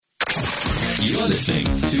You are listening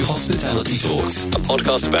to Hospitality Talks, a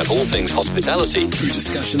podcast about all things hospitality through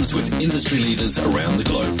discussions with industry leaders around the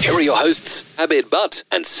globe. Here are your hosts, Abid Butt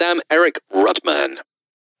and Sam-Eric Rutman.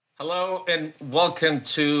 Hello and welcome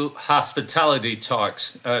to Hospitality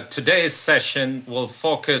Talks. Today's session will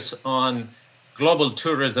focus on global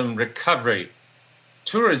tourism recovery.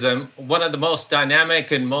 Tourism, one of the most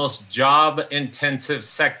dynamic and most job-intensive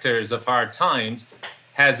sectors of our times,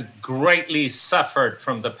 has greatly suffered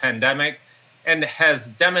from the pandemic and has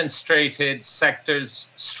demonstrated sector's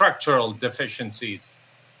structural deficiencies.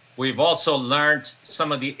 We've also learned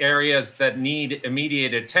some of the areas that need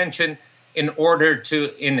immediate attention in order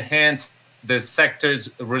to enhance the sector's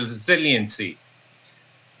resiliency.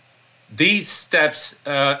 These steps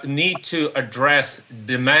need to address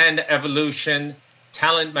demand evolution,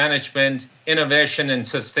 talent management, innovation, and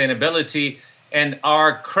sustainability, and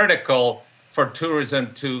are critical for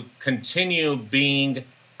tourism to continue being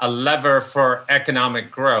a lever for economic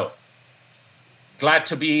growth. Glad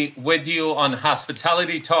to be with you on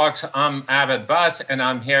Hospitality Talks. I'm Abid Butt, and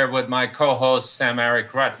I'm here with my co-host, Sam-Eric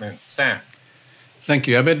Rutman. Sam. Thank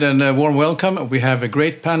you, Abid, and a warm welcome. We have a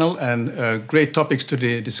great panel and great topics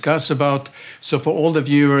to discuss about. So for all the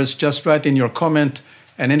viewers, just write in your comment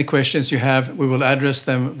and any questions you have, we will address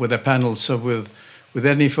them with the panel. So with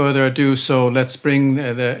any further ado, so let's bring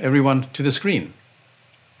everyone to the screen.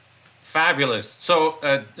 Fabulous. So,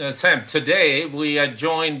 Sam, today we are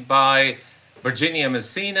joined by Virginia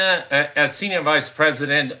Messina as Senior Vice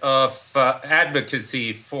President of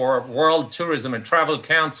Advocacy for World Tourism and Travel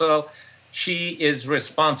Council. She is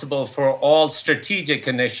responsible for all strategic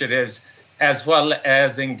initiatives as well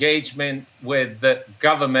as engagement with the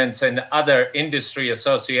governments and other industry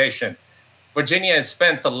associations. Virginia has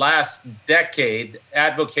spent the last decade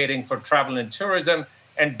advocating for travel and tourism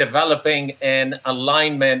and developing an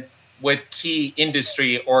alignment with key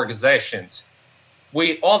industry organizations.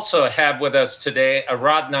 We also have with us today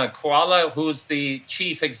Aradhna Kuala, who's the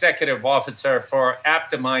Chief Executive Officer for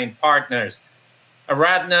Aptimind Partners.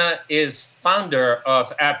 Aradhna is founder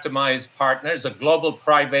of Aptimind Partners, a global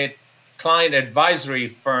private client advisory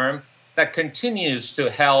firm that continues to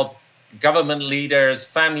help government leaders,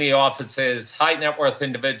 family offices, high net worth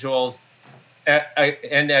individuals,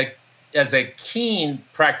 and as a keen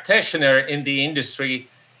practitioner in the industry,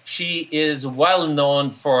 she is well known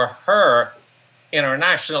for her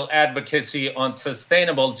international advocacy on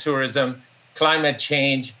sustainable tourism, climate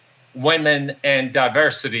change, women, and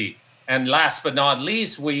diversity. And last but not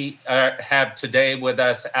least, we have today with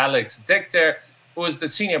us Alex Dichter, who is the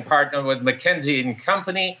senior partner with McKinsey &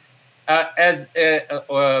 Company.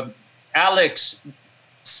 Alex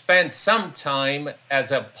spent some time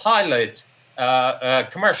as a pilot, a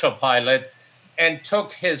commercial pilot, and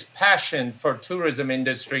took his passion for tourism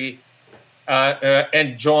industry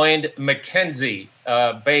and joined McKinsey,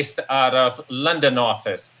 based out of London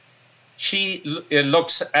office. He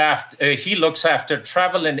looks after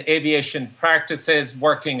travel and aviation practices,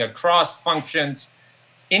 working across functions,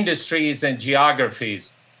 industries, and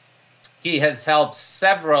geographies. He has helped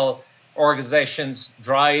several organizations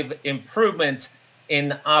drive improvements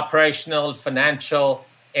in operational, financial,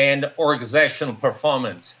 and organizational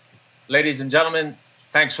performance. Ladies and gentlemen,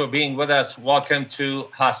 thanks for being with us. Welcome to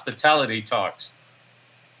Hospitality Talks.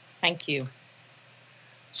 Thank you.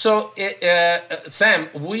 So, Sam,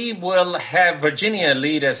 we will have Virginia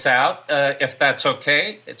lead us out, if that's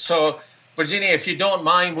okay. So, Virginia, if you don't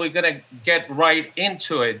mind, we're going to get right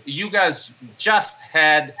into it. You guys just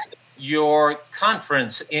had your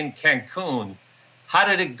conference in Cancun. How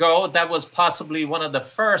did it go? That was possibly one of the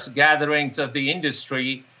first gatherings of the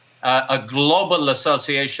industry, a global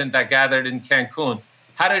association that gathered in Cancun.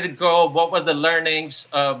 How did it go? What were the learnings?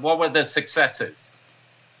 What were the successes?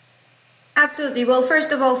 Absolutely. Well,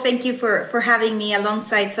 first of all, thank you for having me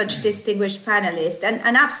alongside such distinguished panelists.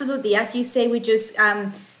 And absolutely, as you say, we just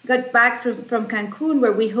got back from Cancun,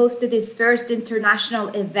 where we hosted this first international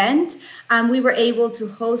event. We were able to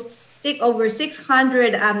host over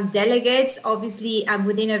 600 delegates, obviously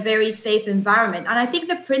within a very safe environment. And I think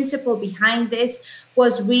the principle behind this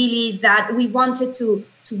was really that we wanted to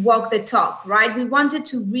walk the talk, right? We wanted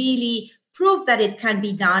to really prove that it can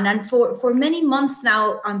be done. And for many months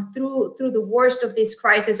now, through the worst of this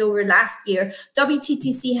crisis over last year,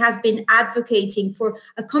 WTTC has been advocating for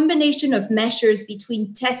a combination of measures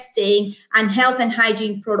between testing and health and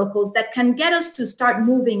hygiene protocols that can get us to start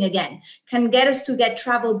moving again, can get us to get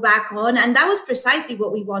travel back on. And that was precisely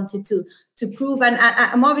what we wanted to prove. And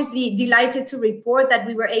I'm obviously delighted to report that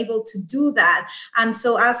we were able to do that.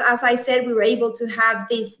 So as I said, we were able to have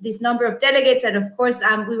this number of delegates. And of course,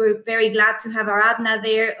 we were very glad to have Aradhana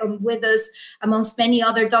there with us amongst many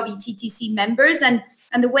other WTTC members. And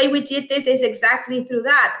the way we did this is exactly through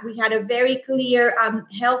that. We had a very clear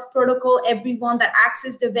health protocol. Everyone that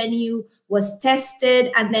accessed the venue was tested,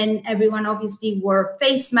 and then everyone obviously wore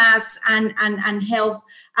face masks and health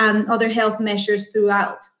other health measures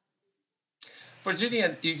throughout.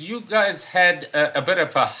 Virginia, you guys had a bit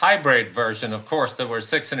of a hybrid version. Of course, there were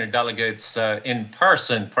 600 delegates in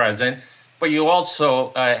person present, but you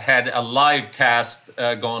also had a live cast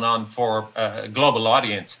going on for a global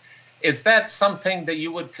audience. Is that something that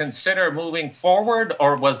you would consider moving forward,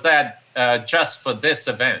 or was that just for this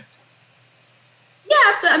event?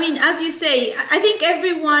 Yeah, so I mean, as you say, I think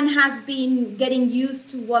everyone has been getting used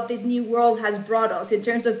to what this new world has brought us in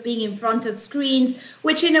terms of being in front of screens,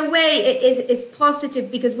 which in a way is positive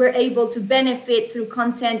because we're able to benefit through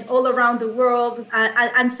content all around the world.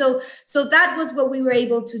 And so that was what we were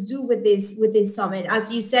able to do with this summit.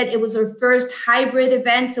 As you said, it was our first hybrid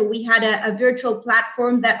event. So we had a virtual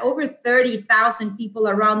platform that over 30,000 people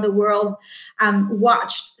around the world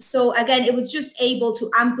watched. So again, it was just able to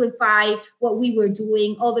amplify what we were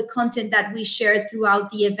doing, all the content that we shared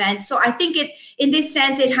throughout the event. So I think in this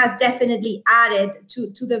sense, it has definitely added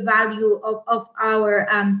to the value of our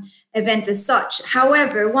event as such.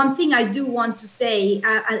 However, one thing I do want to say,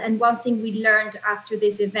 and one thing we learned after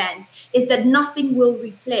this event, is that nothing will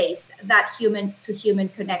replace that human-to-human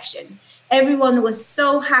connection. Everyone was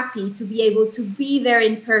so happy to be able to be there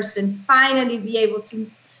in person, finally be able to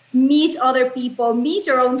meet other people, meet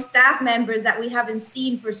our own staff members that we haven't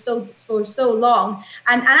seen for so long,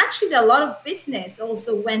 and actually a lot of business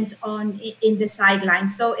also went on in the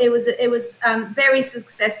sidelines. So it was very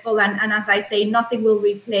successful, and as I say, nothing will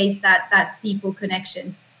replace that people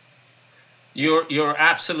connection. You're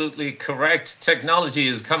absolutely correct. Technology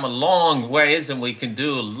has come a long ways, and we can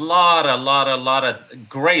do a lot of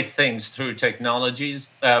great things through technologies,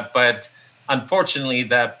 but unfortunately,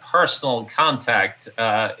 that personal contact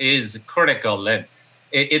is critical, and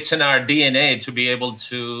it's in our DNA to be able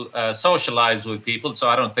to socialize with people. So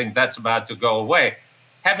I don't think that's about to go away.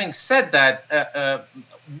 Having said that,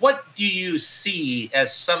 what do you see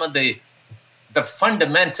as some of the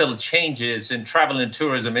fundamental changes in travel and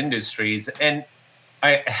tourism industries? And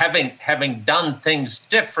having done things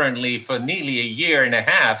differently for nearly a year and a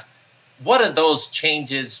half, what of those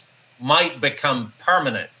changes might become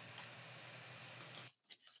permanent?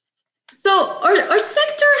 So our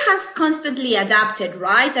sector has constantly adapted,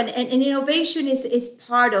 right? And innovation is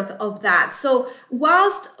part of that. So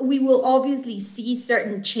whilst we will obviously see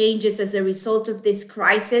certain changes as a result of this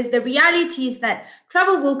crisis, the reality is that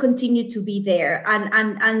travel will continue to be there.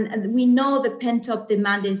 And we know the pent-up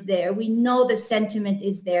demand is there. We know the sentiment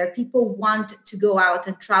is there. People want to go out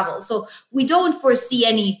and travel. So we don't foresee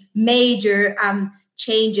any major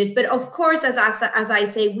changes. But of course, as I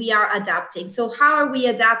say, we are adapting. So how are we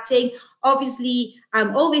adapting? Obviously,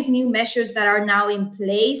 all these new measures that are now in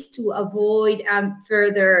place to avoid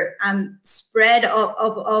further spread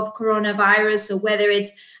of coronavirus. So whether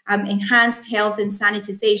it's enhanced health and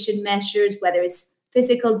sanitization measures, whether it's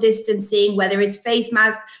physical distancing, whether it's face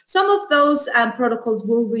masks, some of those protocols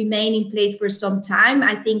will remain in place for some time.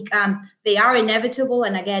 I think they are inevitable.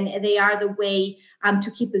 And again, they are the way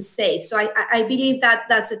to keep us safe. So I believe that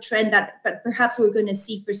that's a trend that perhaps we're going to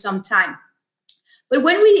see for some time. But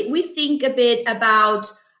when we think a bit about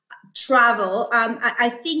travel, I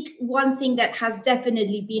think one thing that has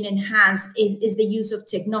definitely been enhanced is the use of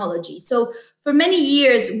technology. So for many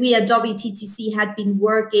years, we at WTTC had been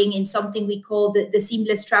working in something we call the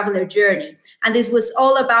Seamless Traveler Journey. And this was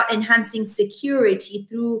all about enhancing security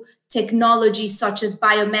through technology such as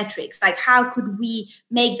biometrics. Like how could we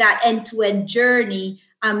make that end-to-end journey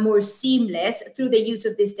more seamless through the use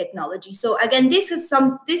of this technology. So again, this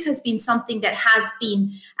has been something that has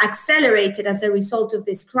been accelerated as a result of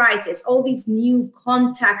this crisis. All these new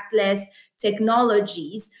contactless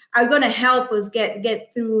technologies are going to help us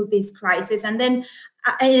get through this crisis. And then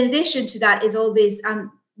in addition to that is all these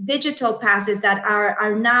digital passes that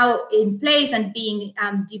are now in place and being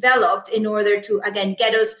developed in order to, again,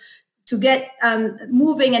 get us to get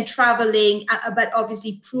moving and traveling, but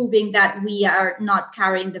obviously proving that we are not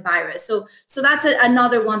carrying the virus. So that's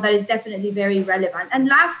another one that is definitely very relevant. And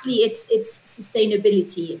lastly, it's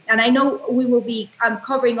sustainability. And I know we will be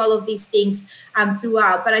covering all of these things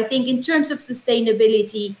throughout, but I think in terms of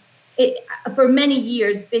sustainability, for many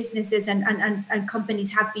years, businesses and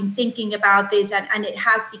companies have been thinking about this, and it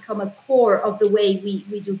has become a core of the way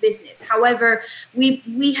we do business. However,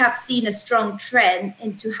 we have seen a strong trend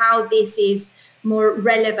into how this is more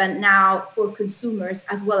relevant now for consumers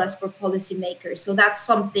as well as for policymakers. So that's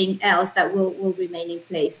something else that will remain in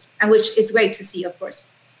place, and which is great to see, of course.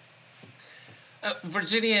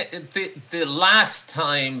 Virginia, the last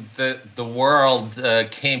time the world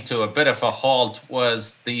came to a bit of a halt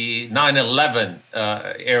was the 9/11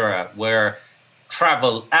 era, where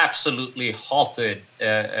travel absolutely halted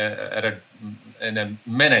in a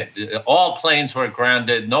minute. All planes were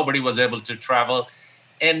grounded. Nobody was able to travel.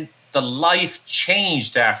 And the life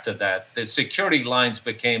changed after that. The security lines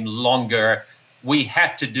became longer. We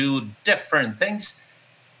had to do different things.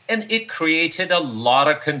 And it created a lot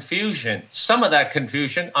of confusion. Some of that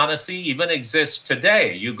confusion, honestly, even exists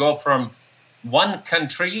today. You go from one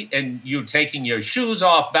country and you're taking your shoes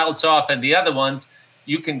off, belts off, and the other ones,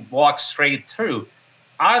 you can walk straight through.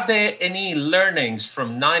 Are there any learnings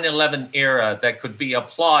from 9/11 era that could be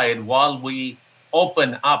applied while we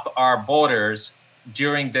open up our borders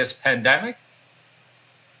during this pandemic?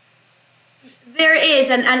 There is,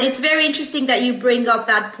 and it's very interesting that you bring up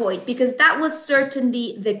that point, because that was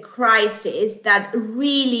certainly the crisis that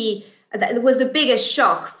really, that was the biggest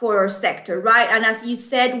shock for our sector, right? And as you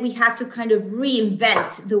said, we had to kind of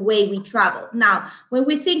reinvent the way we travel. Now, when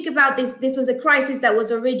we think about this was a crisis that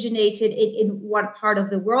was originated in one part of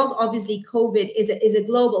the world. Obviously, COVID is a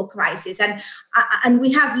global crisis, and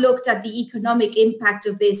we have looked at the economic impact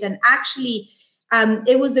of this, and actually,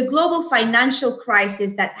 it was the global financial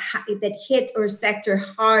crisis that hit our sector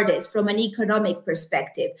hardest from an economic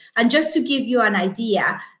perspective. And just to give you an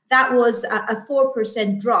idea, that was a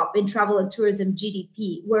 4% drop in travel and tourism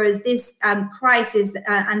GDP, whereas this crisis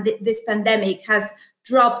and this pandemic has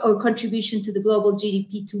dropped our contribution to the global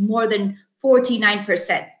GDP to more than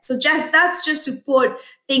 49%. So that's just to put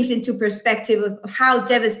things into perspective of how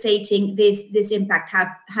devastating this impact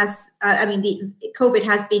the COVID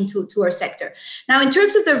has been to our sector. Now, in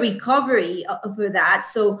terms of the recovery for that,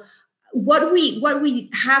 so what we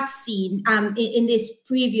have seen in these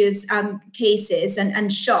previous cases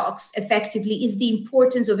and shocks effectively is the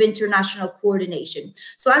importance of international coordination.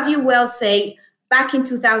 So as you well say, back in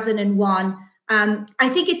 2001, I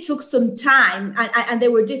think it took some time, and there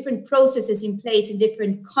were different processes in place in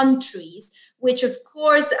different countries, which of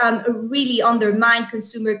course really undermined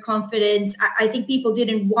consumer confidence. I think people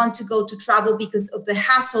didn't want to go to travel because of the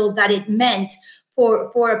hassle that it meant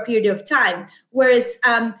for a period of time. Whereas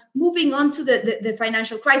moving on to the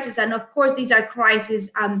financial crisis, and of course these are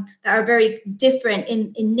crises that are very different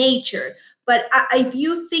in nature. But if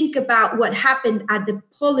you think about what happened at the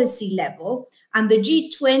policy level, and the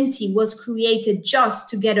G20 was created just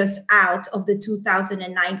to get us out of the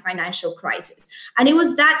 2009 financial crisis. And it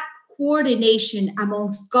was that coordination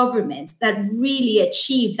amongst governments that really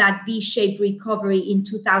achieved that V-shaped recovery in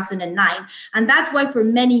 2009. And that's why for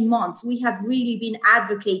many months, we have really been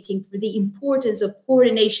advocating for the importance of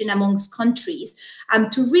coordination amongst countries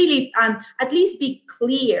to really at least be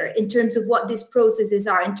clear in terms of what these processes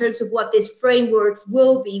are, in terms of what these frameworks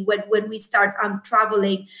will be when we start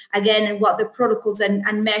traveling again, and what the protocols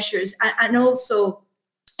and measures, and also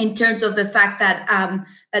in terms of the fact that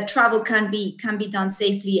that travel can be done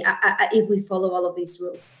safely if we follow all of these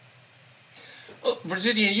rules. Well,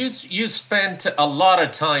 Virginia, you spent a lot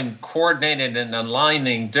of time coordinating and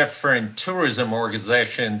aligning different tourism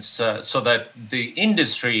organizations so that the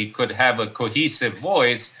industry could have a cohesive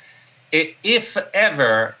voice. If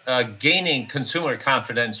ever, gaining consumer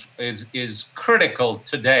confidence is critical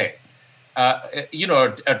today.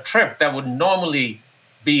 A trip that would normally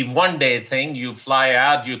be one-day thing, you fly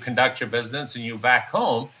out, you conduct your business, and you're back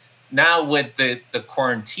home. Now with the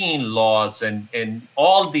quarantine laws and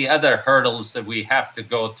all the other hurdles that we have to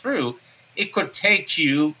go through, it could take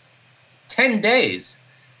you 10 days.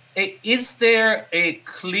 Is there a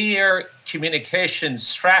clear communication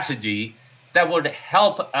strategy that would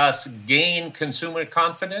help us gain consumer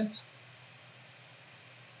confidence?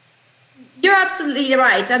 You're absolutely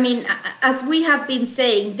right. I mean, as we have been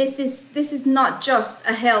saying, this is not just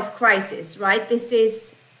a health crisis, right? This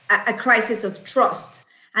is a crisis of trust.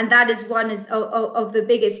 And that is one of the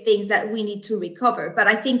biggest things that we need to recover. But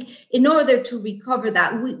I think in order to recover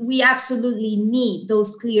that, we absolutely need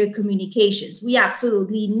those clear communications. We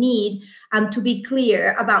absolutely need to be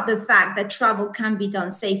clear about the fact that travel can be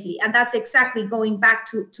done safely. And that's exactly going back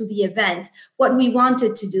to the event, what we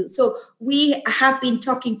wanted to do. So we have been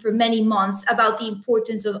talking for many months about the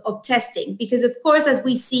importance of testing, because of course, as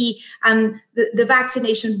we see the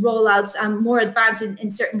vaccination rollouts more advanced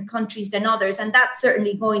in certain countries than others, and that's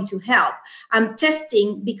certainly going to help.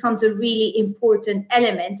 Testing becomes a really important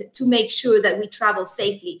element to make sure that we travel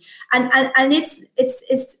safely, and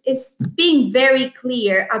it's being very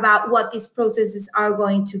clear about what these processes are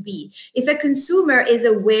going to be. If a consumer is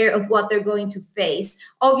aware of what they're going to face,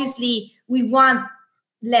 obviously we want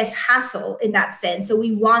less hassle in that sense. So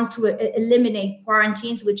we want to eliminate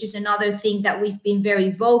quarantines, which is another thing that we've been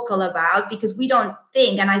very vocal about, because we don't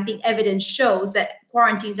think, and I think evidence shows that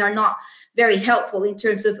quarantines are not very helpful in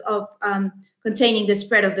terms of containing the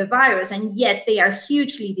spread of the virus, and yet they are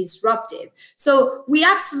hugely disruptive. So we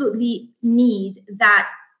absolutely need that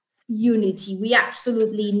unity. We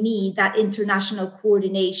absolutely need that international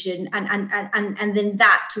coordination and then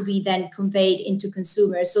that to be then conveyed into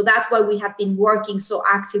consumers. So that's why we have been working so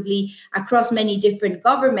actively across many different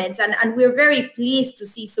governments. And we're very pleased to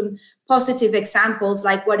see some positive examples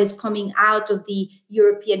like what is coming out of the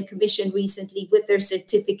European Commission recently with their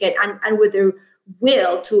certificate and with their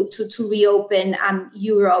will to reopen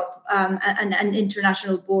Europe and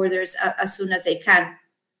international borders as soon as they can.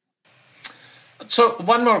 So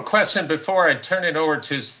one more question before I turn it over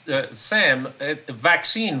to Sam.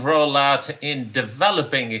 Vaccine rollout in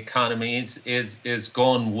developing economies is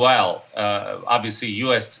going well. Obviously,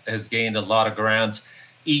 U.S. has gained a lot of ground.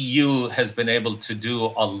 EU has been able to do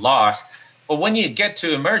a lot. But when you get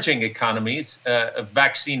to emerging economies,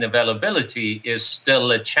 vaccine availability is still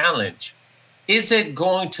a challenge. Is it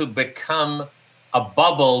going to become a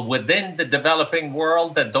bubble within the developing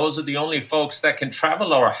world that those are the only folks that can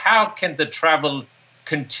travel, or how can the travel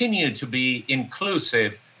continue to be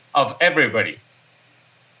inclusive of everybody?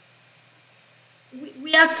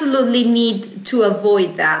 We absolutely need to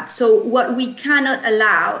avoid that. So what we cannot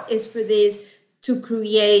allow is for this to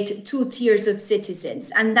create two tiers of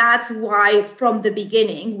citizens. And that's why from the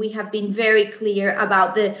beginning, we have been very clear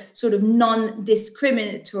about the sort of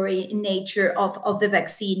non-discriminatory nature of the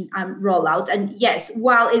vaccine rollout. And yes,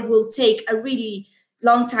 while it will take a really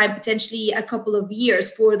long time, potentially a couple of years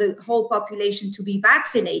for the whole population to be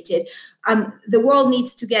vaccinated, the world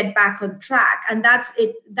needs to get back on track. And that's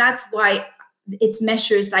it. That's why it's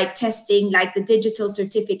measures like testing, like the digital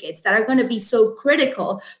certificates that are going to be so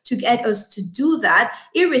critical to get us to do that,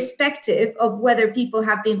 irrespective of whether people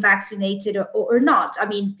have been vaccinated or not. I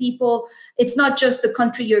mean, it's not just the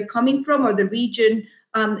country you're coming from or the region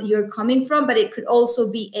you're coming from, but it could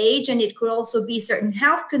also be age, and it could also be certain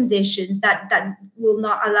health conditions that will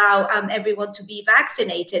not allow everyone to be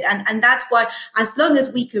vaccinated. And that's why, as long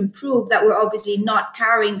as we can prove that we're obviously not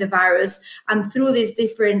carrying the virus through these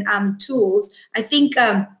different tools, I think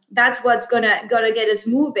that's what's gonna get us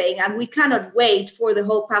moving. And we cannot wait for the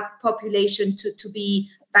whole population to be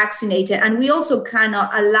vaccinated. And we also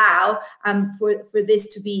cannot allow for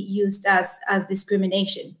this to be used as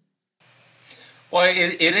discrimination. Well,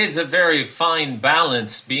 it is a very fine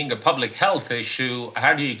balance, being a public health issue.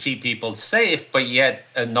 How do you keep people safe, but yet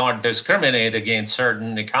not discriminate against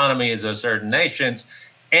certain economies or certain nations,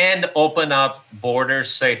 and open up borders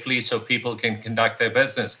safely so people can conduct their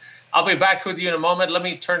business? I'll be back with you in a moment. Let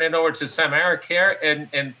me turn it over to Sam Eric here,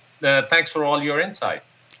 and thanks for all your insight.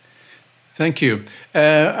 Thank you.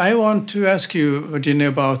 I want to ask you, Virginia,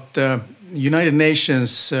 about United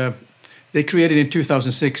Nations. They created in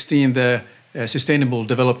 2016 the Sustainable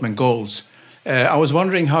Development Goals. I was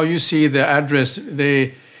wondering how you see the address.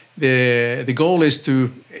 The goal is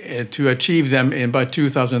to achieve them by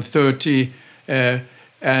 2030.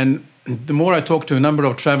 And the more I talk to a number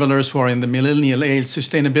of travelers who are in the millennial age,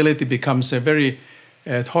 sustainability becomes a very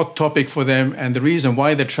hot topic for them, and the reason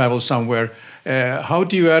why they travel somewhere. How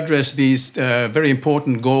do you address these very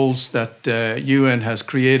important goals that UN has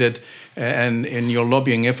created and in your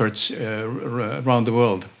lobbying efforts around the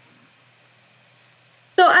world?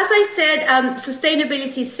 So as I said,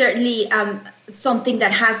 sustainability is certainly something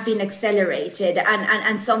that has been accelerated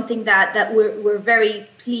and something that we're very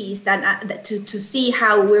pleased to see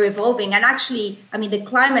how we're evolving. And actually, I mean, the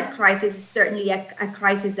climate crisis is certainly a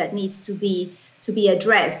crisis that needs to be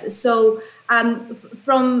addressed. So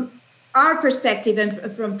from our perspective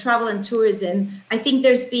and from travel and tourism, I think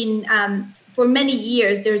there's been, for many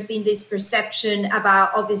years, there's been this perception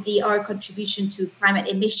about obviously our contribution to climate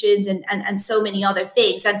emissions and so many other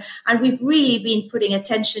things. And we've really been putting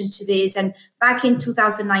attention to this. And back in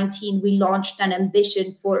 2019, we launched an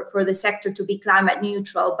ambition for the sector to be climate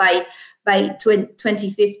neutral by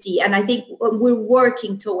 2050. And I think we're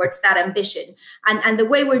working towards that ambition. And the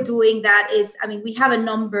way we're doing that is, I mean, we have a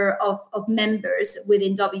number of members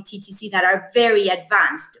within WTTC that are very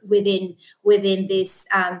advanced within this,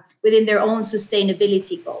 within their own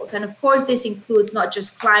sustainability goals. And of course, this includes not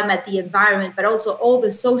just climate, the environment, but also all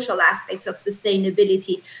the social aspects of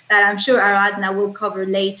sustainability that I'm sure Aradna will cover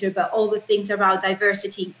later, but all the things around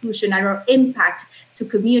diversity, inclusion, and our impact to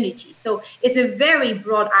communities. So it's a very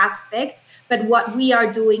broad aspect, but what we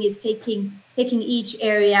are doing is taking each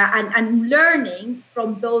area and learning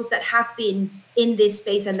from those that have been in this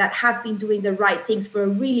space and that have been doing the right things for a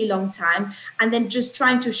really long time, and then just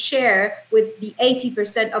trying to share with the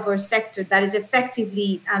 80% of our sector that is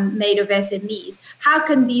effectively made of SMEs. How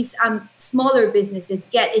can these smaller businesses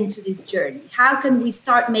get into this journey? How can we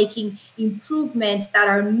start making improvements that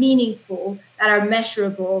are meaningful, that are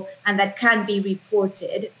measurable, and that can be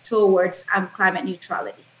reported towards climate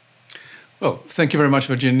neutrality? Well, thank you very much,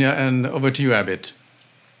 Virginia, and over to you, Abid.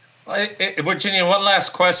 Virginia, one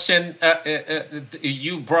last question.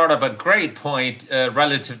 You brought up a great point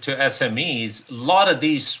relative to SMEs. A lot of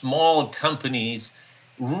these small companies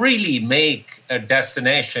really make a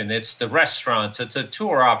destination. It's the restaurants, it's the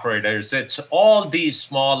tour operators, it's all these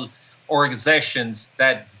small organizations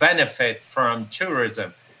that benefit from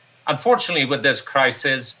tourism. Unfortunately, with this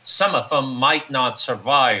crisis, some of them might not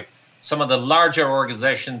survive. Some of the larger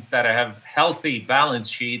organizations that have healthy balance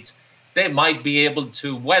sheets, they might be able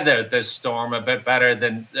to weather this storm a bit better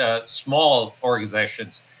than small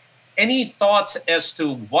organizations. Any thoughts as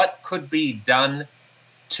to what could be done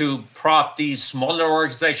to prop these smaller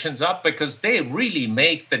organizations up? Because they really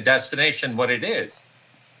make the destination what it is.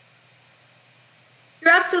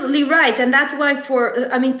 You're absolutely right. And that's why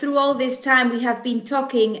through all this time, we have been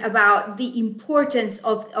talking about the importance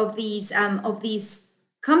of these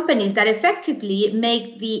companies that effectively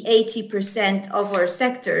make the 80% of our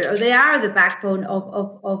sector, or they are the backbone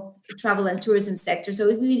of the travel and tourism sector. So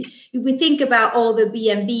if we think about all the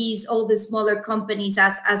B&Bs, all the smaller companies,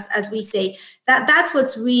 as we say, that's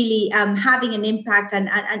what's really having an impact, and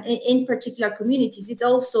in particular communities. It's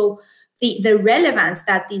also the relevance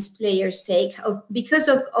that these players take because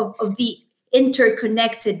of the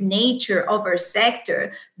interconnected nature of our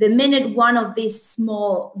sector. The minute one of these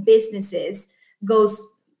small businesses goes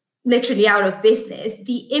literally out of business,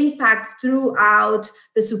 the impact throughout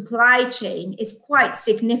the supply chain is quite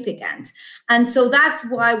significant. And so that's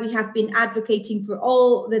why we have been advocating for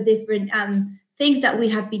all the different things that we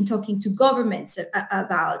have been talking to governments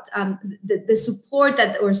about, the support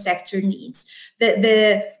that our sector needs,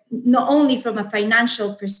 the not only from a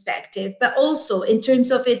financial perspective, but also in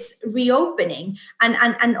terms of its reopening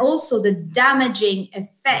and also the damaging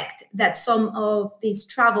effect that some of these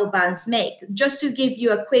travel bans make. Just to give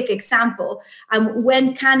you a quick example,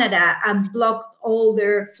 when Canada blocked all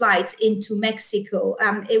their flights into Mexico,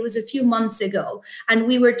 it was a few months ago, and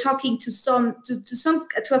we were talking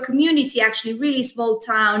to a community, actually really small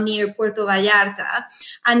town near Puerto Vallarta,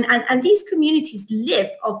 and these communities live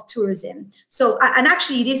off tourism. So and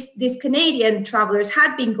actually these Canadian travelers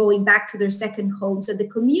had been going back to their second homes, and the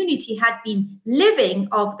community had been living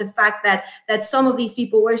off the fact that some of these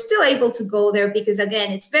people were still able to go there because,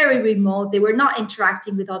 again, it's very remote. They were not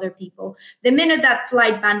interacting with other people. The minute that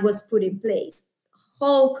flight ban was put in place,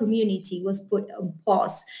 whole community was put on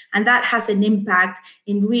pause, and that has an impact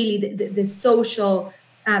in really the social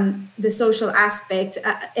aspect,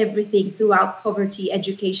 everything throughout poverty,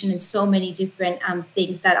 education, and so many different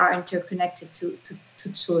things that are interconnected to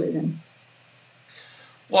tourism.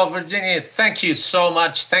 Well, Virginia, thank you so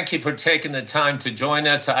much. Thank you for taking the time to join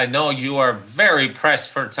us. I know you are very pressed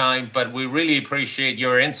for time, but we really appreciate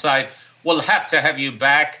your insight. We'll have to have you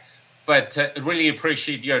back, but really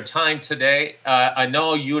appreciate your time today. I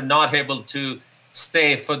know you're not able to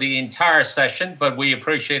stay for the entire session, but we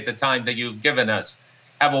appreciate the time that you've given us.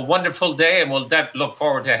 Have a wonderful day, and we'll look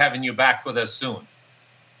forward to having you back with us soon.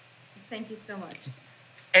 Thank you so much.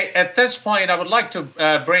 At this point, I would like to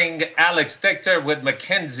bring Alex Dichter with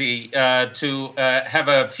McKinsey to have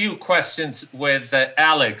a few questions with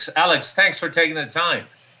Alex. Alex, thanks for taking the time.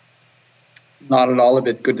 Not at all, a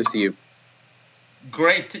bit. Good to see you.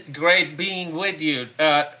 Great being with you.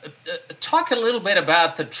 Talk a little bit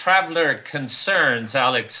about the traveler concerns,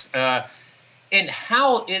 Alex. And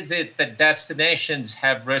how is it that destinations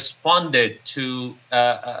have responded to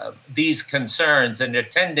these concerns and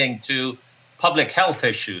attending to public health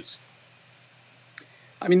issues?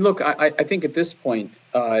 I mean, look, I think at this point,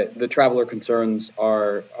 the traveler concerns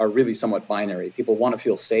are really somewhat binary. People want to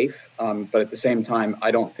feel safe, but at the same time,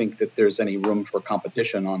 I don't think that there's any room for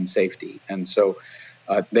competition on safety. And so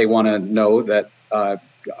they want to know that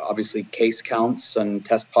obviously case counts and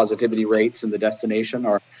test positivity rates in the destination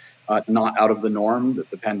are not out of the norm, that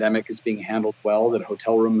the pandemic is being handled well, that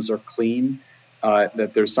hotel rooms are clean,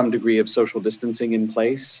 that there's some degree of social distancing in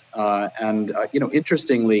place.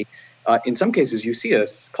 Interestingly, in some cases, you see a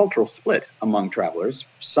cultural split among travelers.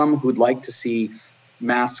 Some who'd like to see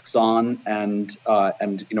masks on and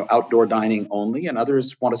outdoor dining only, and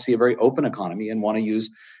others want to see a very open economy and want to use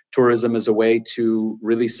tourism as a way to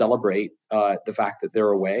really celebrate the fact that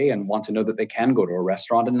they're away and want to know that they can go to a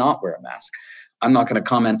restaurant and not wear a mask. I'm not going to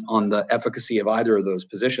comment on the efficacy of either of those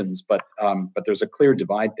positions, but there's a clear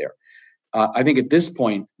divide there. I think at this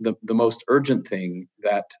point, the most urgent thing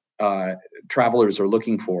that travelers are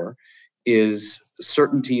looking for is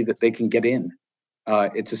certainty that they can get in.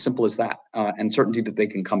 It's as simple as that, and certainty that they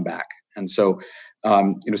can come back. And so,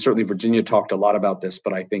 certainly Virginia talked a lot about this,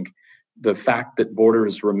 but I think the fact that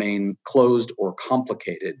borders remain closed or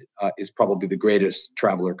complicated is probably the greatest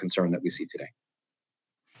traveler concern that we see today.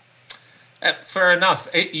 Fair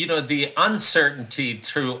enough. The uncertainty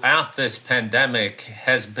throughout this pandemic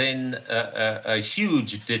has been a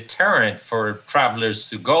huge deterrent for travelers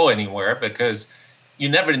to go anywhere, because you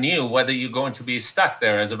never knew whether you're going to be stuck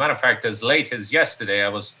there. As a matter of fact, as late as yesterday, I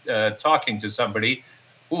was talking to somebody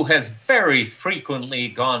who has very frequently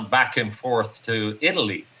gone back and forth to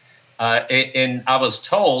Italy. And I was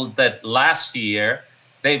told that last year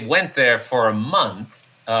they went there for a month,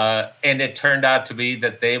 and it turned out to be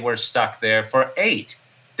that they were stuck there for 8.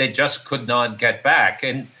 They just could not get back.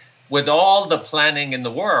 And with all the planning in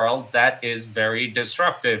the world, that is very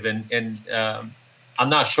disruptive. And I'm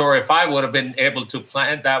not sure if I would have been able to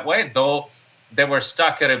plan that way, though they were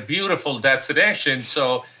stuck at a beautiful destination.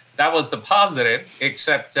 So that was the positive,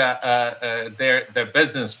 except their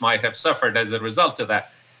business might have suffered as a result of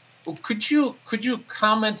that. Could you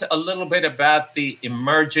comment a little bit about the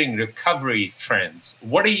emerging recovery trends?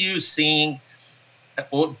 What are you seeing?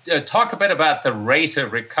 Talk a bit about the rate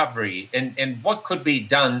of recovery and what could be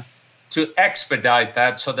done to expedite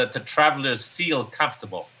that so that the travelers feel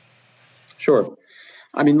comfortable. Sure.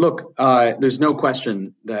 I mean, look, there's no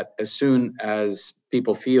question that as soon as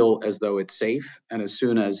people feel as though it's safe, and as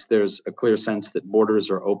soon as there's a clear sense that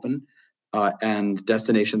borders are open and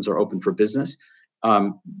destinations are open for business,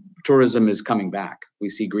 tourism is coming back. We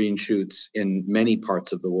see green shoots in many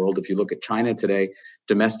parts of the world. If you look at China today,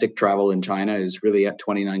 domestic travel in China is really at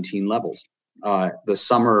 2019 levels. The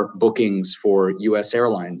summer bookings for US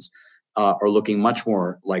airlines are looking much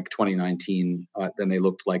more like 2019 than they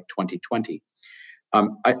looked like 2020.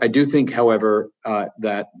 I do think, however,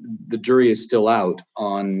 that the jury is still out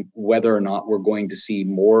on whether or not we're going to see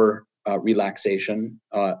more relaxation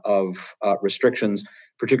of restrictions,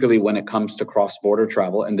 particularly when it comes to cross-border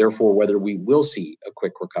travel, and therefore whether we will see a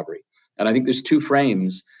quick recovery. And I think there's two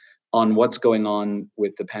frames on what's going on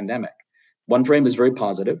with the pandemic. One frame is very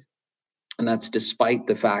positive, and that's despite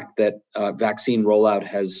the fact that vaccine rollout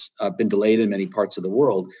has been delayed in many parts of the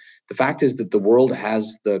world. The fact is that the world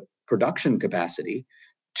has the production capacity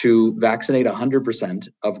to vaccinate 100%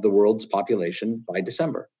 of the world's population by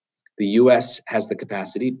December. The US has the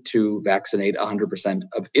capacity to vaccinate 100%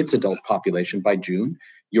 of its adult population by June.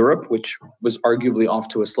 Europe, which was arguably off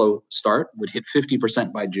to a slow start, would hit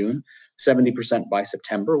 50% by June, 70% by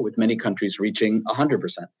September, with many countries reaching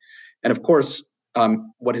 100%. And of course,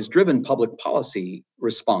 what has driven public policy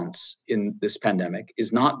response in this pandemic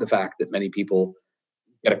is not the fact that many people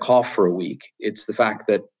get a cough for a week. It's the fact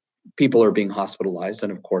that people are being hospitalized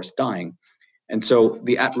and, of course, dying. And so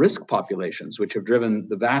the at-risk populations, which have driven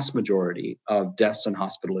the vast majority of deaths and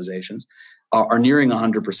hospitalizations, are nearing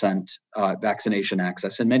 100% vaccination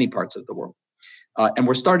access in many parts of the world. And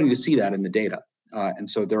we're starting to see that in the data. And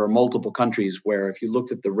so there are multiple countries where if you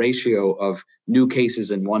looked at the ratio of new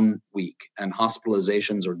cases in 1 week and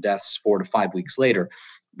hospitalizations or deaths 4 to 5 weeks later,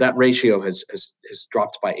 that ratio has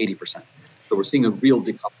dropped by 80%. So we're seeing a real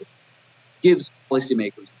decoupling. Gives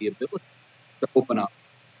policymakers the ability to open up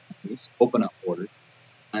borders,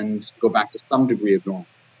 and go back to some degree of normal.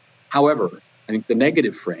 However, I think the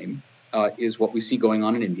negative frame is what we see going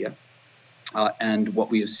on in India and what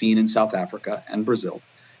we have seen in South Africa and Brazil,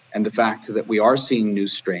 and the fact that we are seeing new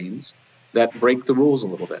strains that break the rules a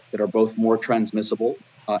little bit, that are both more transmissible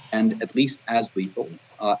and at least as lethal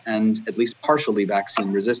and at least partially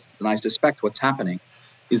vaccine resistant. And I suspect what's happening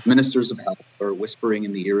is ministers of health are whispering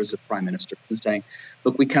in the ears of prime ministers and saying,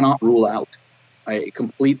 look, we cannot rule out a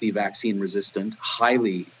completely vaccine-resistant,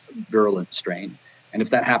 highly virulent strain. And if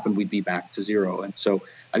that happened, we'd be back to zero. And so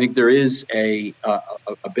I think there is a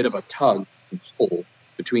bit of a tug and pull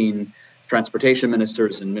between transportation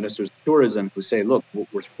ministers and ministers of tourism who say, look,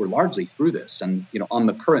 we're largely through this. And on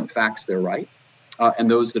the current facts, they're right. and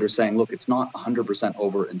those that are saying, look, it's not 100%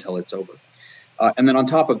 over until it's over. And then on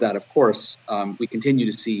top of that, of course, we continue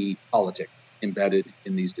to see politics embedded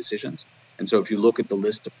in these decisions. And so if you look at the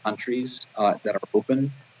list of countries that are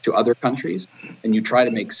open to other countries, and you try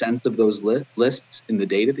to make sense of those lists in the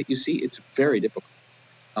data that you see, it's very difficult.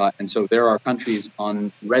 And so there are countries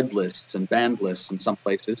on red lists and banned lists in some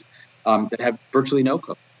places that have virtually no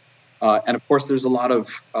code. And of course, there's a lot of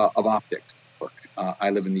optics work. I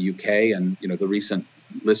live in the UK, and the recent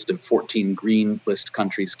list of 14 green list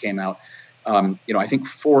countries came out. I think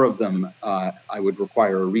 4 of them I would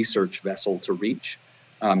require a research vessel to reach.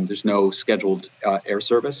 There's no scheduled air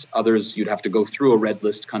service. Others, you'd have to go through a red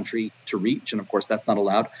list country to reach, and of course that's not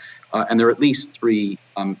allowed. And there are at least 3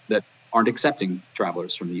 that aren't accepting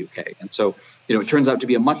travelers from the UK. And so, it turns out to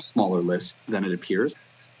be a much smaller list than it appears.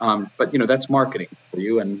 But that's marketing for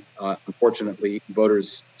you, and unfortunately,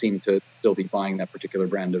 voters seem to still be buying that particular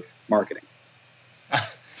brand of marketing.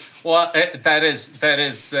 Well, that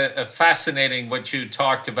is fascinating what you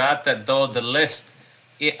talked about, that though the list,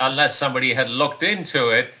 unless somebody had looked into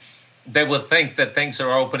it, they would think that things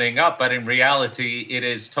are opening up, but in reality, it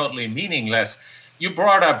is totally meaningless. You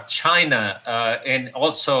brought up China and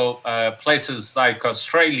also places like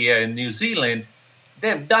Australia and New Zealand.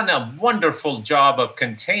 They've done a wonderful job of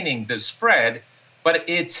containing the spread, but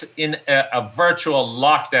it's in a virtual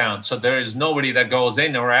lockdown. So there is nobody that goes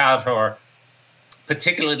in or out, or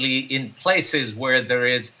particularly in places where there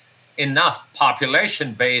is enough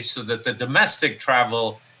population base so that the domestic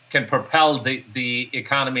travel can propel the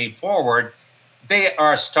economy forward. They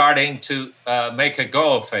are starting to make a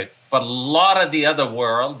go of it. But a lot of the other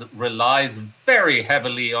world relies very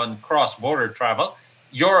heavily on cross-border travel,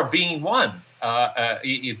 Europe being one.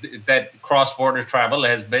 That cross-border travel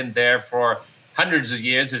has been there for hundreds of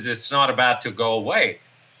years. It's not about to go away.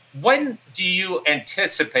 When do you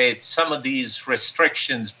anticipate some of these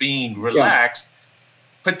restrictions being relaxed,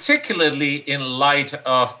 particularly in light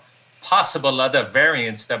of possible other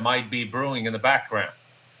variants that might be brewing in the background?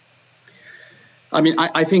 I mean,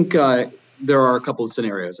 I think there are a couple of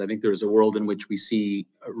scenarios. I think there's a world in which we see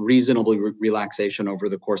reasonable relaxation over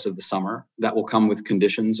the course of the summer. That will come with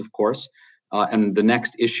conditions, of course. And the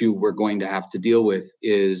next issue we're going to have to deal with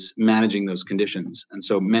is managing those conditions. And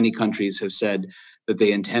so many countries have said that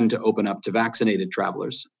they intend to open up to vaccinated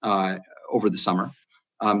travelers over the summer.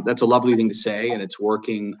 That's a lovely thing to say, and it's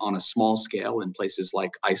working on a small scale in places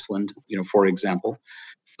like Iceland, for example.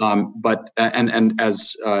 But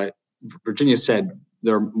as Virginia said,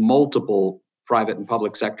 there are multiple private and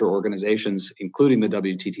public sector organizations, including the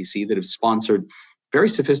WTTC, that have sponsored very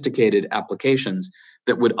sophisticated applications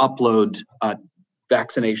that would upload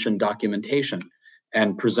vaccination documentation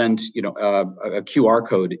and present, a QR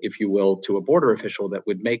code, if you will, to a border official that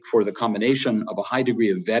would make for the combination of a high degree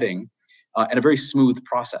of vetting and a very smooth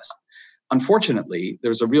process. Unfortunately,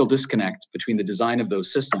 there's a real disconnect between the design of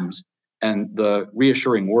those systems and the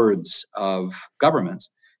reassuring words of governments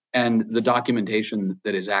and the documentation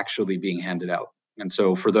that is actually being handed out. And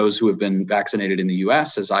so for those who have been vaccinated in the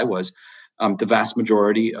US, as I was, the vast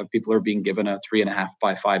majority of people are being given a 3.5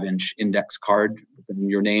 by 5 inch index card with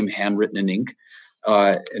your name handwritten in ink,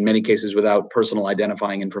 in many cases without personal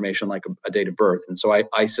identifying information like a date of birth. And so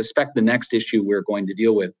I suspect the next issue we're going to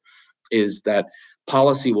deal with is that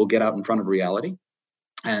policy will get out in front of reality,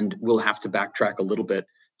 and we'll have to backtrack a little bit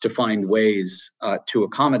to find ways to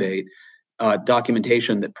accommodate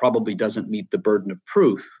documentation that probably doesn't meet the burden of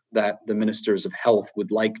proof that the ministers of health would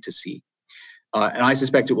like to see. And I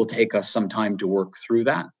suspect it will take us some time to work through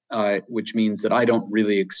that, which means that I don't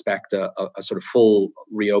really expect a sort of full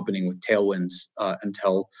reopening with tailwinds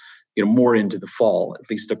until more into the fall, at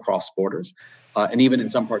least across borders. And even in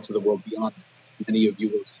some parts of the world beyond, many of you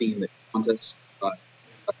will have seen that Qantas,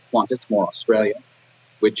 more Australia,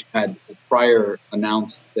 which had prior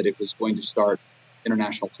announced that it was going to start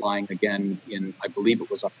international flying again in, I believe it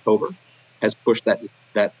was October, has pushed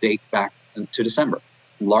that date back to December,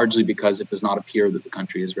 largely because it does not appear that the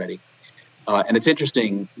country is ready. And it's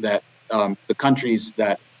interesting that the countries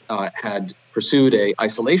that had pursued a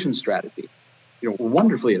isolation strategy, were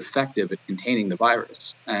wonderfully effective at containing the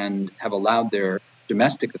virus and have allowed their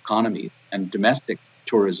domestic economy and domestic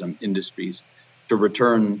tourism industries to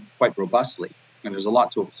return quite robustly. And there's a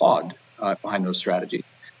lot to applaud behind those strategies.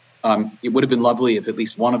 It would have been lovely if at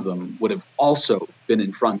least one of them would have also been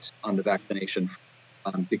in front on the vaccination,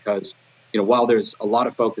 because while there's a lot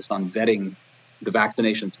of focus on vetting the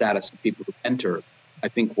vaccination status of people who enter, I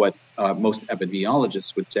think what most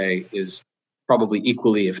epidemiologists would say is probably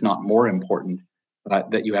equally, if not more important,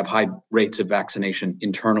 that you have high rates of vaccination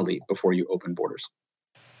internally before you open borders.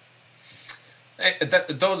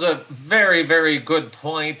 Those are very, very good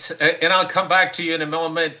points. And I'll come back to you in a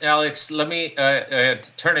moment, Alex. Let me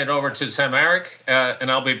turn it over to Sam Eric,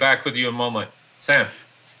 and I'll be back with you in a moment. Sam.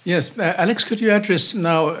 Yes, Alex, could you address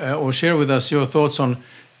now or share with us your thoughts on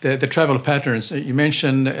the travel patterns? You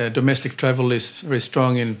mentioned domestic travel is very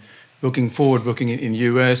strong in booking in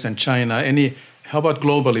US and China. How about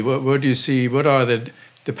globally? Where do you see, what are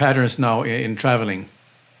the patterns now in traveling?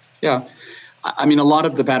 Yeah. I mean, a lot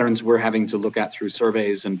of the patterns we're having to look at through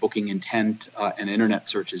surveys and booking intent and internet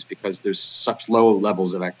searches because there's such low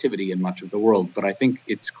levels of activity in much of the world. But I think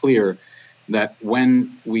it's clear that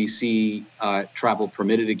when we see travel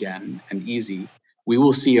permitted again and easy, we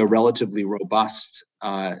will see a relatively robust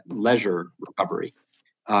leisure recovery.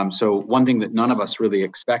 So one thing that none of us really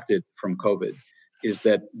expected from COVID is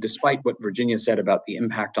that despite what Virginia said about the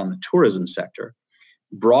impact on the tourism sector,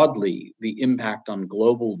 broadly, the impact on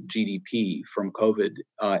global GDP from COVID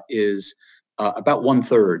is about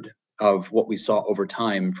 1/3 of what we saw over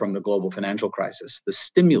time from the global financial crisis. The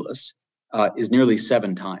stimulus is nearly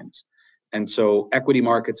 7 times. And so equity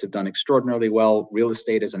markets have done extraordinarily well. Real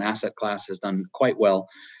estate as an asset class has done quite well.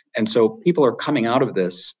 And so people are coming out of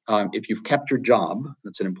this. If you've kept your job,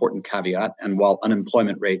 that's an important caveat. And while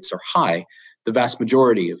unemployment rates are high, the vast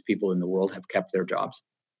majority of people in the world have kept their jobs.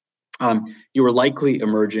 You are likely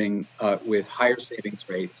emerging with higher savings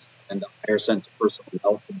rates and a higher sense of personal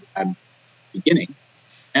wealth than you had at the beginning.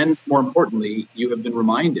 And more importantly, you have been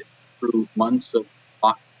reminded through months of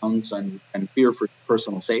lockdowns and fear for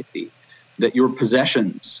personal safety that your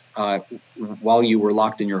possessions while you were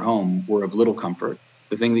locked in your home were of little comfort.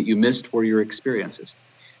 The thing that you missed were your experiences.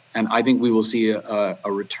 And I think we will see a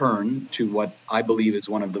return to what I believe is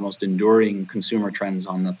one of the most enduring consumer trends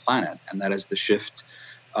on the planet, and that is the shift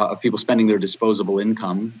of people spending their disposable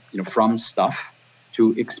income, from stuff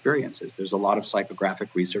to experiences. There's a lot of psychographic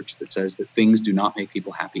research that says that things do not make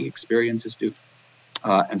people happy, experiences do.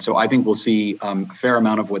 And so I think we'll see a fair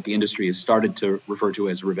amount of what the industry has started to refer to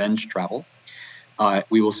as revenge travel.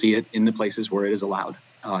 We will see it in the places where it is allowed.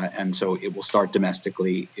 And so it will start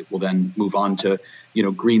domestically. It will then move on to,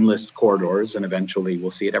 green list corridors, and eventually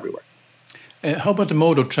we'll see it everywhere. How about the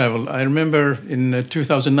mode of travel? I remember in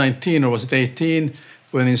 2019, or was it 18,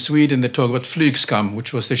 when in Sweden they talk about flygskam,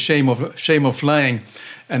 which was the shame of flying.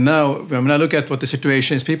 And now, when I look at what the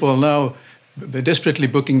situation is, people are now desperately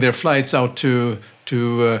booking their flights out to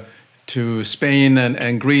Spain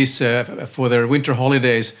and Greece for their winter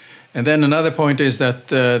holidays. And then another point is that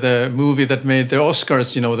the movie that made the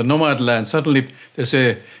Oscars, the Nomadland, suddenly there's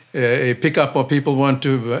a pickup of people want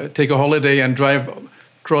to take a holiday and drive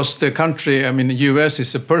across the country. I mean, the US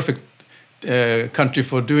is a perfect country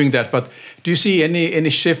for doing that. But do you see any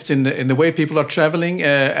shifts in the way people are traveling?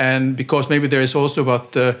 And because maybe there is also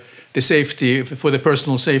about the safety, for the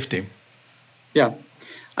personal safety. Yeah.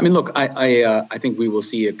 I mean, look, I think we will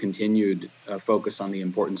see a continued focus on the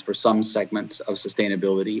importance for some segments of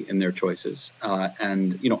sustainability in their choices.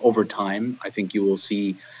 And over time, I think you will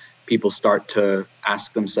see people start to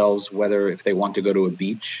ask themselves whether if they want to go to a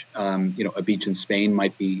beach, a beach in Spain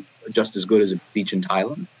might be just as good as a beach in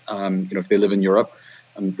Thailand. If they live in Europe,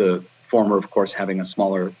 the former, of course, having a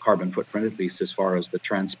smaller carbon footprint, at least as far as the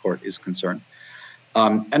transport is concerned.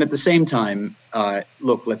 And at the same time,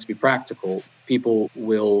 look, let's be practical. People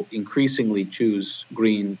will increasingly choose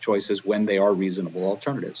green choices when they are reasonable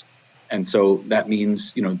alternatives. And so that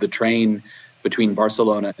means, the train between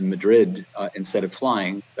Barcelona and Madrid, instead of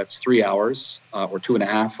flying, that's 3 hours or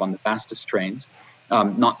 2.5 on the fastest trains.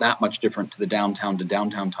 Not that much different to the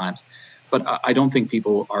downtown times. But I don't think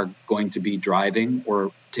people are going to be driving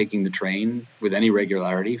or taking the train with any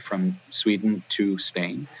regularity from Sweden to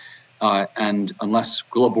Spain. And unless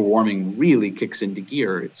global warming really kicks into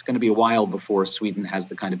gear, it's going to be a while before Sweden has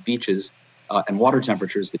the kind of beaches and water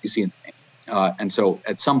temperatures that you see in Spain. And so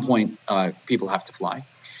at some point, people have to fly.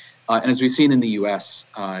 And as we've seen in the US,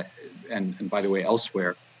 and by the way,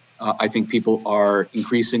 elsewhere, I think people are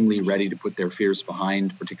increasingly ready to put their fears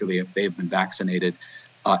behind, particularly if they've been vaccinated,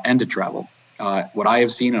 and to travel. What I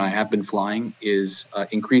have seen, and I have been flying, is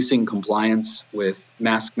increasing compliance with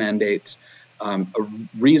mask mandates, a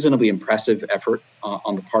reasonably impressive effort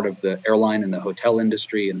on the part of the airline and the hotel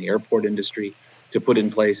industry and the airport industry to put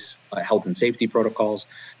in place health and safety protocols.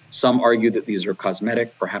 Some argue that these are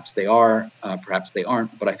cosmetic. Perhaps they are, perhaps they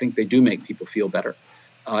aren't, but I think they do make people feel better.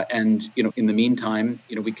 And in the meantime,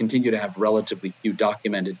 we continue to have relatively few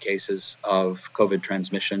documented cases of COVID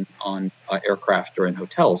transmission on aircraft or in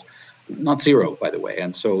hotels. Not zero, by the way.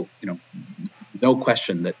 And so, no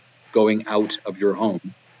question that going out of your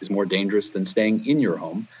home is more dangerous than staying in your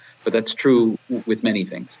home, but that's true with many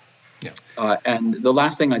things. Yeah. And the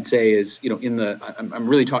last thing I'd say is, I'm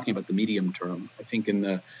really talking about the medium term. I think in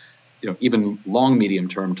the, even medium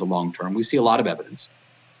term to long term, we see a lot of evidence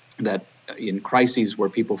that in crises where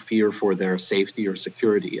people fear for their safety or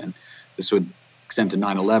security, and this would extend to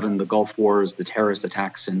 9/11, the Gulf Wars, the terrorist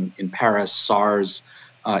attacks in Paris, SARS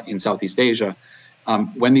in Southeast Asia,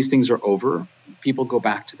 when these things are over, people go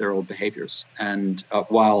back to their old behaviors. And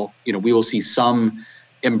while we will see some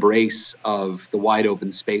embrace of the wide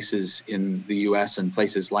open spaces in the US and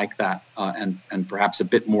places like that, and perhaps a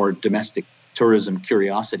bit more domestic tourism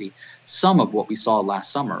curiosity, some of what we saw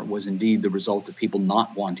last summer was indeed the result of people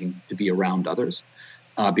not wanting to be around others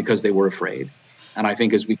because they were afraid. And I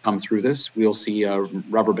think as we come through this, we'll see a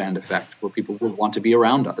rubber band effect where people will want to be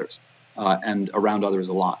around others and around others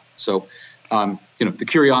a lot. So, the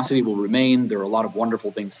curiosity will remain. There are a lot of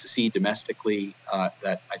wonderful things to see domestically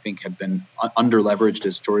that I think have been under-leveraged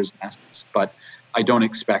as tourism assets, but I don't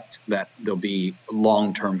expect that there'll be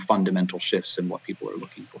long-term fundamental shifts in what people are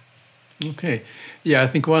looking for. Okay. Yeah, I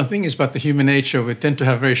think one thing is about the human nature. We tend to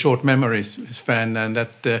have very short memory span, and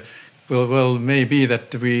that may be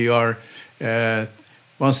that we are,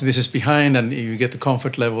 once this is behind and you get the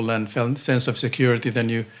comfort level and sense of security,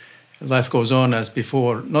 then life goes on as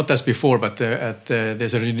before. Not as before, but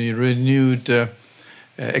there's a renewed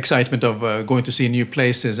excitement of going to see new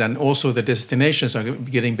places, and also the destinations are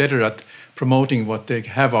getting better at promoting what they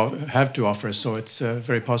have to offer. So it's a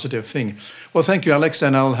very positive thing. Well, thank you, Alex,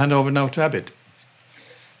 and I'll hand over now to Abid.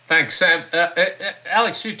 Thanks, Sam.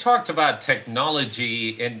 Alex, you talked about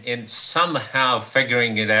technology and somehow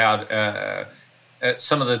figuring it out,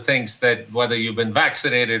 some of the things that whether you've been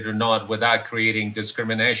vaccinated or not without creating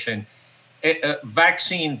discrimination.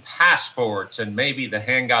 Vaccine passports, and maybe the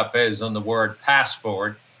hang-up is on the word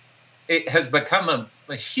passport, it has become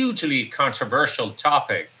a hugely controversial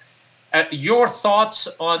topic. Your thoughts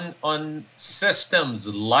on systems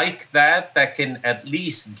like that can at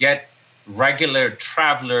least get regular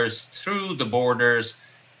travelers through the borders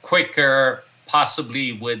quicker,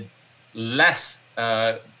 possibly with less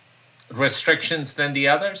restrictions than the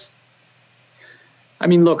others? I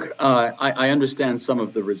mean, look, I understand some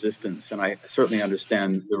of the resistance, and I certainly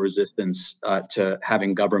understand the resistance to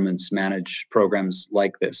having governments manage programs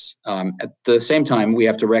like this. At the same time, we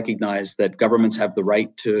have to recognize that governments have the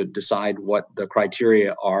right to decide what the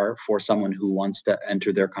criteria are for someone who wants to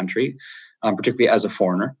enter their country, particularly as a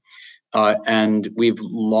foreigner. And we've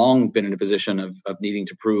long been in a position of needing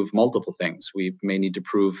to prove multiple things. We may need to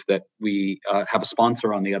prove that we have a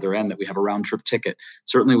sponsor on the other end, that we have a round-trip ticket.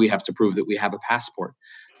 Certainly, we have to prove that we have a passport.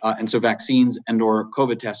 And so vaccines and/or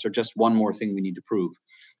COVID tests are just one more thing we need to prove.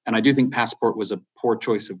 And I do think passport was a poor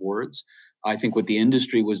choice of words. I think what the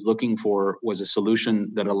industry was looking for was a solution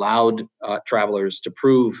that allowed travelers to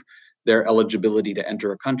prove their eligibility to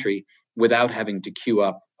enter a country without having to queue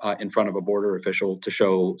up in front of a border official to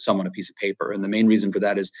show someone a piece of paper. And the main reason for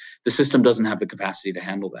that is the system doesn't have the capacity to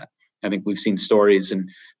handle that. I think we've seen stories in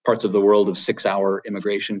parts of the world of 6-hour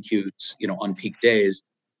immigration queues, on peak days,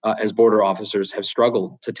 as border officers have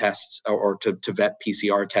struggled to test or to vet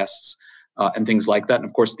PCR tests and things like that. And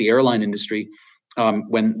of course, the airline industry,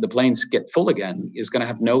 when the planes get full again, is going to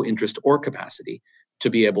have no interest or capacity to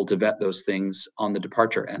be able to vet those things on the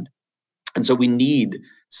departure end. And so we need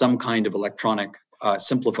some kind of electronic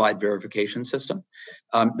simplified verification system.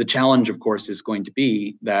 The challenge, of course, is going to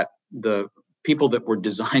be that the people that were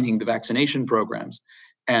designing the vaccination programs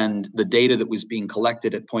and the data that was being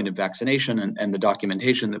collected at point of vaccination and the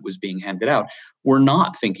documentation that was being handed out were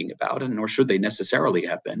not thinking about, and nor should they necessarily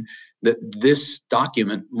have been, that this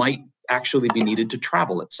document might actually be needed to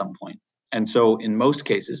travel at some point. And so in most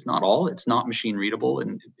cases, not all, it's not machine readable,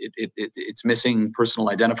 and it's missing personal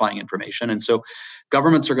identifying information. And so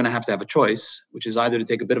governments are going to have a choice, which is either to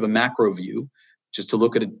take a bit of a macro view, just to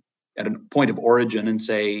look at a point of origin and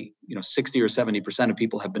say, 60 or 70% of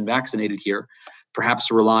people have been vaccinated here, perhaps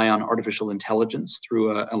rely on artificial intelligence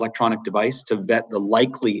through an electronic device to vet the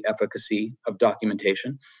likely efficacy of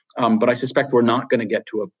documentation. But I suspect we're not going to get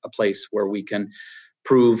to a place where we can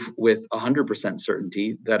prove with 100%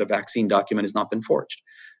 certainty that a vaccine document has not been forged.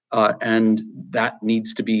 And that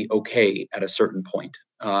needs to be okay at a certain point.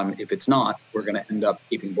 If it's not, we're going to end up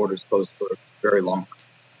keeping borders closed for very long.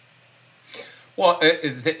 Well,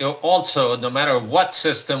 also, no matter what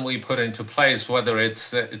system we put into place, whether it's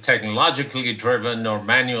technologically driven or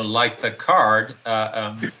manual like the card,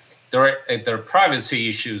 there are privacy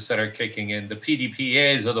issues that are kicking in. The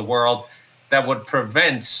PDPAs of the world that would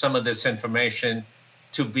prevent some of this information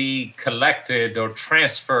to be collected or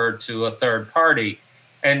transferred to a third party.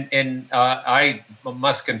 And I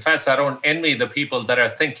must confess, I don't envy the people that are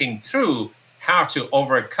thinking through how to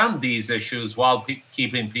overcome these issues while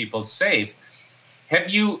keeping people safe. Have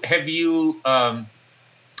you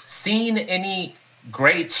seen any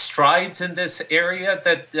great strides in this area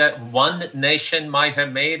that one nation might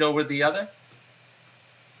have made over the other?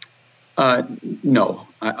 No,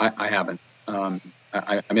 I haven't. I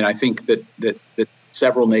mean, I think that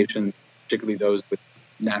several nations, particularly those with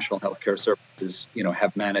national healthcare services,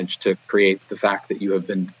 have managed to create the fact that you have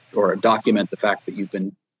been, or document the fact that you've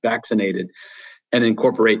been vaccinated, and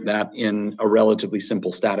incorporate that in a relatively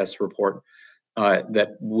simple status report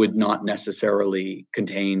that would not necessarily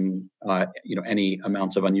contain, any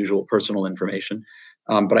amounts of unusual personal information.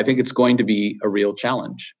 But I think it's going to be a real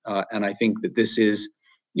challenge, and I think that this is,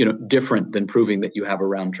 different than proving that you have a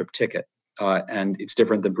round trip ticket. And it's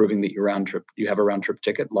different than proving that you have a round trip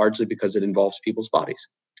ticket, largely because it involves people's bodies.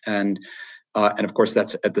 And of course,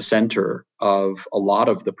 that's at the center of a lot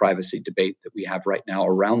of the privacy debate that we have right now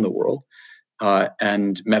around the world.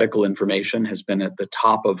 And medical information has been at the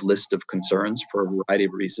top of list of concerns for a variety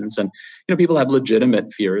of reasons. And people have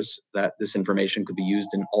legitimate fears that this information could be used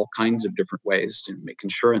in all kinds of different ways to make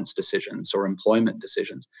insurance decisions or employment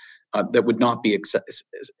decisions that would not be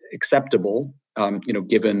acceptable,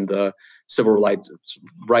 given the civil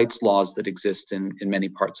rights laws that exist in many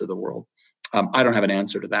parts of the world. I don't have an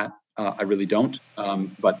answer to that. I really don't.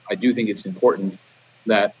 But I do think it's important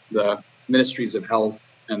that the ministries of health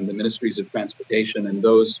and the ministries of transportation and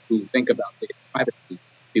those who think about data privacy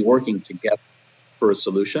be working together for a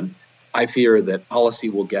solution. I fear that policy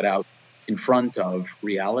will get out in front of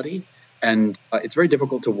reality, and it's very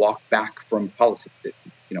difficult to walk back from policy.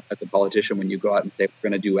 As a politician, when you go out and say we're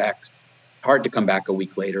going to do X, hard to come back a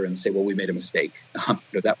week later and say, well, we made a mistake.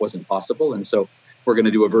 That wasn't possible, and so we're going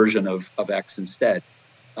to do a version of X instead.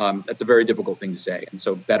 That's a very difficult thing to say, and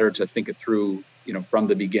so better to think it through, from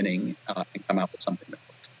the beginning and come out with something that works.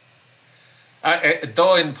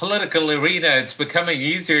 Though in political arena, it's becoming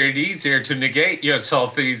easier and easier to negate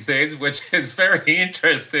yourself these days, which is very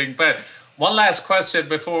interesting. But one last question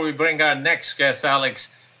before we bring our next guest,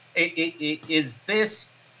 Alex. Is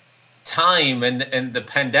this time and the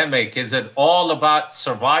pandemic, is it all about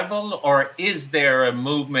survival, or is there a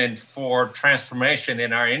movement for transformation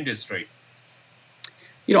in our industry?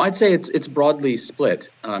 I'd say it's broadly split.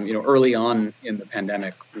 Early on in the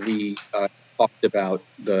pandemic, we talked about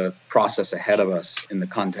the process ahead of us in the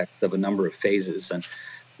context of a number of phases, and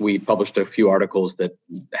we published a few articles that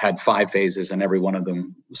had 5 phases, and every one of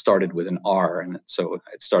them started with an R. And so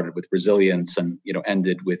it started with resilience and,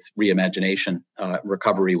 ended with reimagination.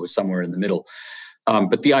 Recovery was somewhere in the middle.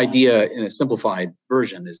 But the idea in a simplified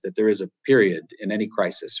version is that there is a period in any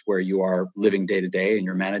crisis where you are living day to day and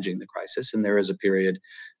you're managing the crisis. And there is a period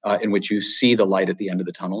in which you see the light at the end of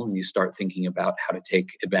the tunnel and you start thinking about how to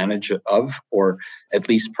take advantage of, or at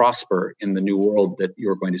least prosper in the new world that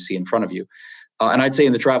you're going to see in front of you. And I'd say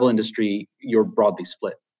in the travel industry, you're broadly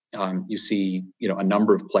split. You see, a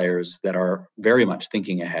number of players that are very much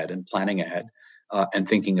thinking ahead and planning ahead and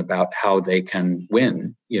thinking about how they can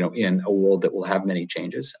win, in a world that will have many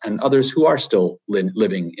changes, and others who are still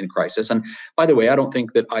living in crisis. And by the way, I don't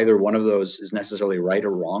think that either one of those is necessarily right or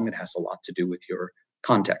wrong. It has a lot to do with your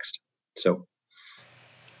context. So.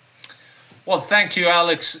 Well, thank you,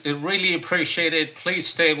 Alex. I really appreciate it. Please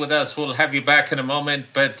stay with us. We'll have you back in a moment.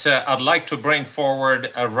 But I'd like to bring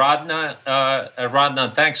forward Aradhna.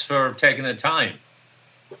 Aradhna, thanks for taking the time.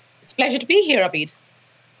 It's a pleasure to be here, Abid.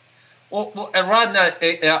 Well,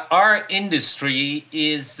 Aradhna, our industry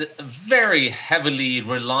is very heavily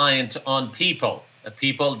reliant on people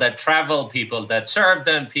that travel, people that serve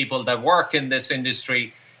them, people that work in this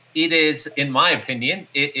industry. It is, in my opinion,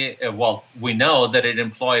 well, we know that it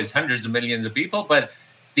employs hundreds of millions of people, but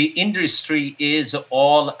the industry is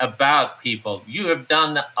all about people. You have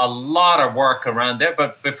done a lot of work around there,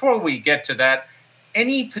 but before we get to that,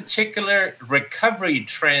 any particular recovery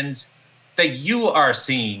trends that you are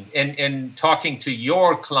seeing in talking to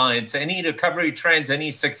your clients, any recovery trends,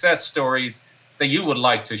 any success stories that you would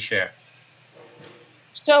like to share?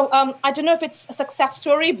 So I don't know if it's a success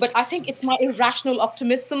story, but I think it's my irrational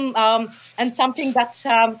optimism and something that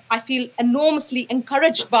I feel enormously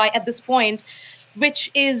encouraged by at this point,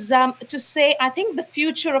 which is to say, I think the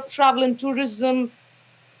future of travel and tourism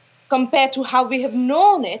compared to how we have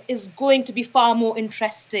known it is going to be far more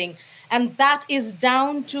interesting. And that is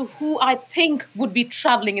down to who I think would be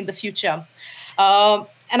traveling in the future.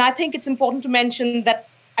 And I think it's important to mention that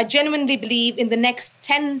I genuinely believe in the next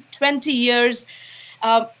 10, 20 years,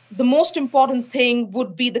 the most important thing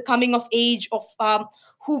would be the coming of age of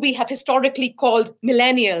who we have historically called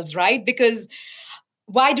millennials, right? Because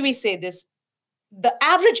why do we say this? The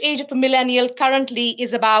average age of a millennial currently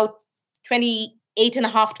is about 28 and a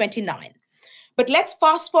half, 29. But let's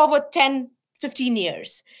fast forward 10, 15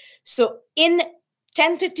 years. So in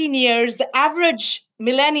 10, 15 years, the average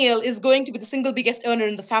millennial is going to be the single biggest earner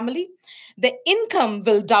in the family. The income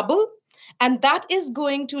will double, and that is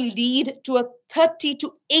going to lead to a 30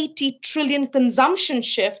 to 80 trillion consumption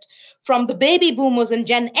shift from the baby boomers and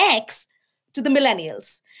Gen X to the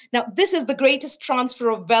millennials. Now, this is the greatest transfer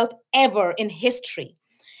of wealth ever in history.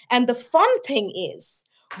 And the fun thing is,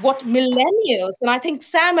 what millennials, and I think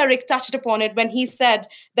Sam Eric touched upon it when he said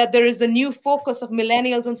that there is a new focus of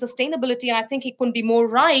millennials on sustainability, and I think he couldn't be more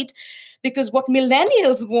right, because what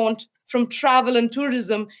millennials want from travel and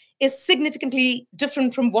tourism is significantly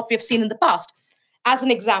different from what we've seen in the past. As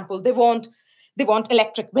an example, they want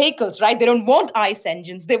electric vehicles, right? They don't want ICE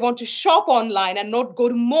engines. They want to shop online and not go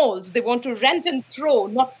to malls. They want to rent and throw,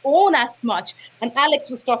 not own as much. And Alex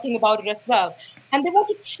was talking about it as well. And they want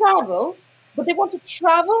to travel, but they want to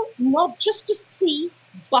travel not just to see,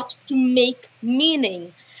 but to make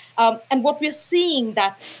meaning. And what we're seeing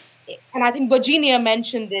that, and I think Virginia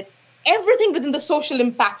mentioned it, everything within the social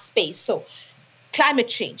impact space. So climate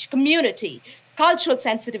change, community, cultural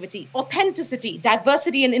sensitivity, authenticity,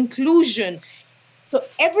 diversity and inclusion. So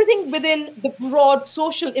everything within the broad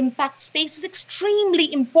social impact space is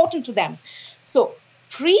extremely important to them. So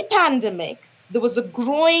pre-pandemic, there was a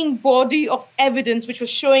growing body of evidence which was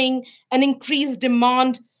showing an increased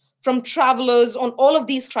demand from travelers on all of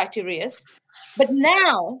these criteria. But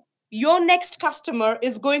now your next customer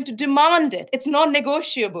is going to demand it. It's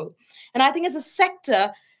non-negotiable. And I think as a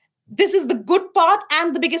sector, this is the good part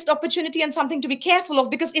and the biggest opportunity and something to be careful of,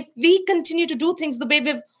 because if we continue to do things the way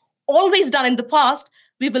we've always done in the past,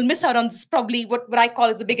 we will miss out on this, probably what I call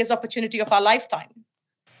is the biggest opportunity of our lifetime.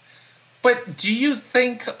 But do you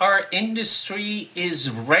think our industry is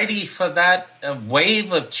ready for that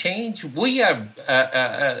wave of change? We are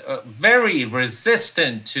very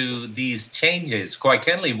resistant to these changes. Quite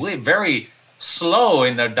candidly, we're very slow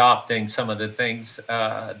in adopting some of the things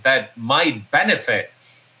that might benefit.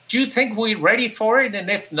 Do you think we're ready for it? And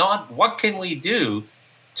if not, what can we do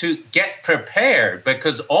to get prepared?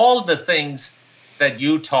 Because all the things that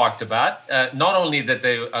you talked about, not only that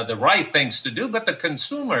they are the right things to do, but the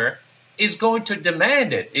consumer is going to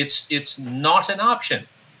demand it. It's not an option.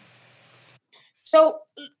 So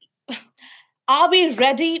are we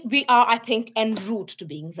ready? We are, I think, en route to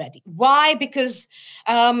being ready. Why? Because,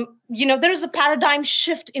 there is a paradigm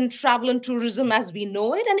shift in travel and tourism as we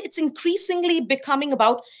know it, and it's increasingly becoming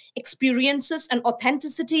about experiences and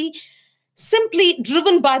authenticity, simply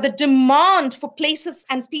driven by the demand for places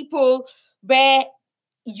and people where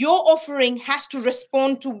your offering has to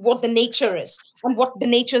respond to what the nature is and what the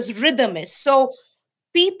nature's rhythm is. So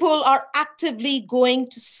people are actively going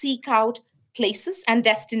to seek out places and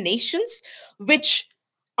destinations which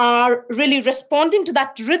are really responding to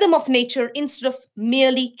that rhythm of nature instead of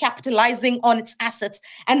merely capitalizing on its assets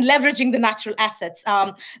and leveraging the natural assets.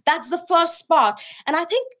 That's the first part. And I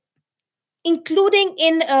think including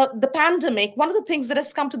in the pandemic, one of the things that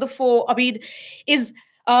has come to the fore, Abid, is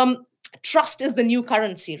trust is the new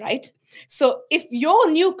currency, right? So if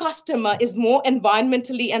your new customer is more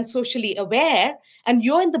environmentally and socially aware, and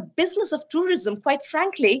you're in the business of tourism, quite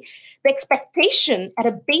frankly, the expectation at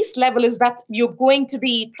a base level is that you're going to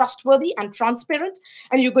be trustworthy and transparent,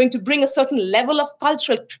 and you're going to bring a certain level of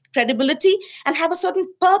cultural credibility and have a certain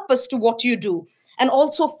purpose to what you do, and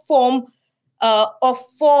also form or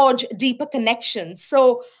forge deeper connections.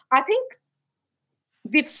 So I think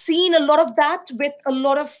we've seen a lot of that with a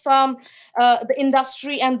lot of the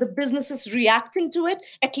industry and the businesses reacting to it,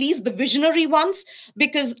 at least the visionary ones,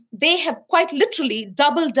 because they have quite literally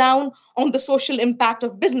doubled down on the social impact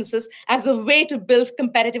of businesses as a way to build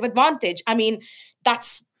competitive advantage. I mean,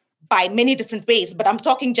 that's by many different ways, but I'm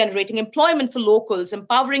talking generating employment for locals,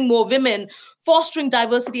 empowering more women, fostering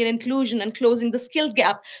diversity and inclusion, and closing the skills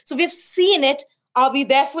gap. So we've seen it. Are we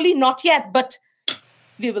there fully? Not yet, but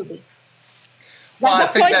we will be. Well, I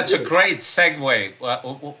think that's a great segue.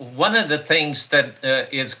 One of the things that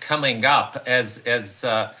is coming up as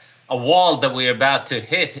a wall that we're about to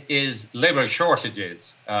hit is labor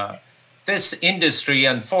shortages. This industry,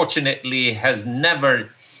 unfortunately, has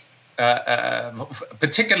never,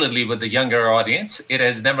 particularly with the younger audience, it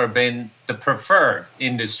has never been the preferred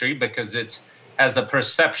industry because it has a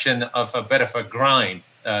perception of a bit of a grind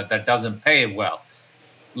that doesn't pay well.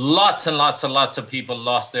 Lots and lots of people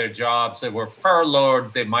lost their jobs. They were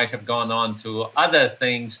furloughed. They might have gone on to other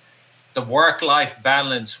things. The work-life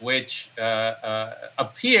balance, which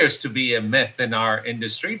appears to be a myth in our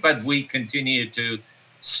industry, but we continue to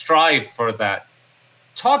strive for that.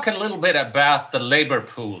 Talk a little bit about the labor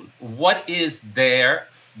pool. What is there?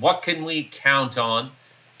 What can we count on?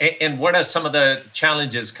 And what are some of the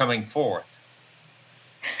challenges coming forth?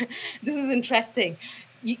 This is interesting.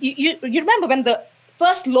 You remember when the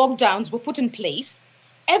first lockdowns were put in place,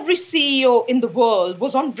 every CEO in the world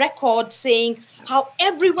was on record saying how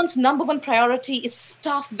everyone's number one priority is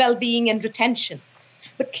staff well-being and retention.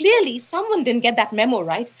 But clearly, someone didn't get that memo,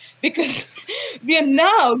 right? Because we are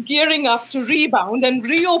now gearing up to rebound and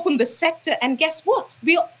reopen the sector. And guess what?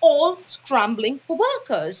 We are all scrambling for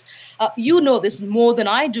workers. You know this more than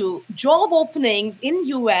I do. Job openings in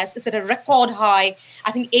US is at a record high,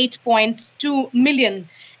 I think 8.2 million.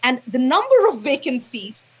 And the number of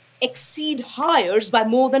vacancies exceed hires by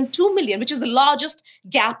more than 2 million, which is the largest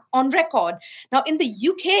gap on record. Now, in the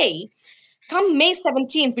UK, come May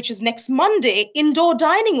 17th, which is next Monday, indoor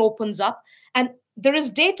dining opens up. And there is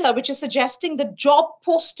data which is suggesting that job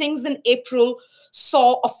postings in April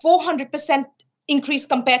saw a 400% increase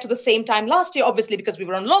compared to the same time last year, obviously because we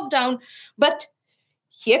were on lockdown. But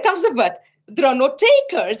here comes the but. There are no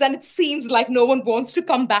takers, and it seems like no one wants to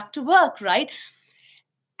come back to work, right?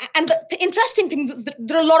 And the interesting thing is that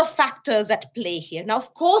there are a lot of factors at play here. Now,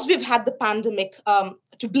 of course, we've had the pandemic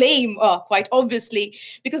to blame, quite obviously,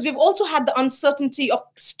 because we've also had the uncertainty of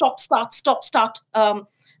stop, start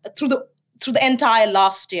through the entire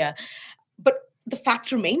last year. But the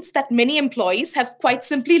fact remains that many employees have quite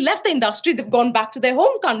simply left the industry. They've gone back to their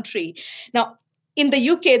home country. Now, in the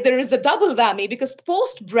UK, there is a double whammy because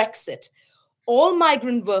post-Brexit, all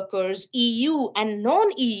migrant workers, EU and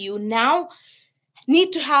non-EU, now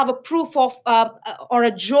need to have a proof of or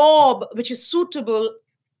a job which is suitable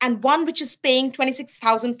and one which is paying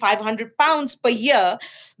 £26,500 per year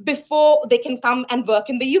before they can come and work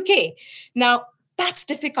in the UK. Now, that's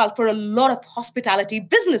difficult for a lot of hospitality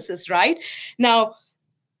businesses, right? Now,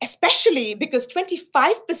 especially because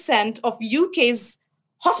 25% of UK's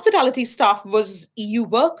hospitality staff was EU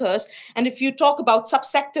workers. And if you talk about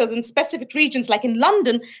subsectors in specific regions, like in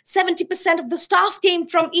London, 70% of the staff came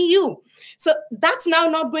from EU. So that's now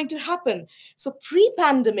not going to happen. So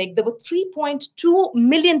pre-pandemic, there were 3.2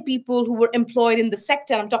 million people who were employed in the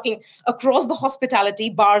sector. I'm talking across the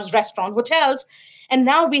hospitality, bars, restaurants, hotels. And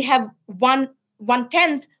now we have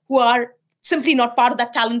one-tenth who are simply not part of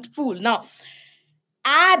that talent pool. Now,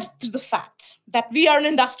 add to the fact that we are an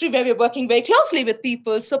industry where we're working very closely with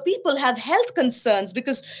people. So people have health concerns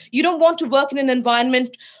because you don't want to work in an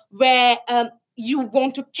environment where you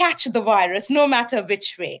want to catch the virus, no matter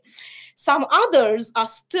which way. Some others are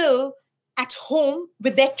still at home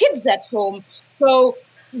with their kids at home. So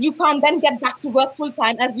you can't then get back to work full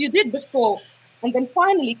time as you did before. And then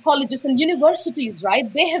finally, colleges and universities,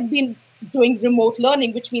 right? They have been doing remote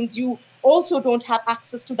learning, which means you also don't have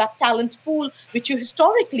access to that talent pool, which you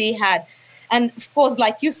historically had. And of course,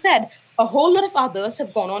 like you said, a whole lot of others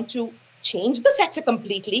have gone on to change the sector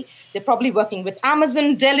completely. They're probably working with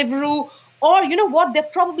Amazon, Deliveroo, or you know what, they're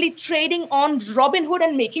probably trading on Robinhood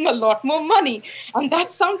and making a lot more money. And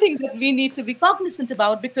that's something that we need to be cognizant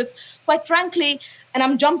about because quite frankly, and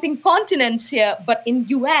I'm jumping continents here, but in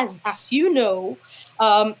US, as you know,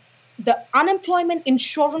 the unemployment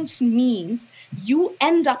insurance means you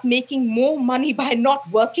end up making more money by not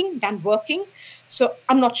working than working. So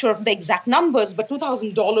I'm not sure of the exact numbers, but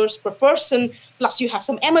 $2,000 per person, plus you have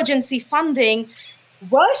some emergency funding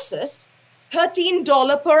versus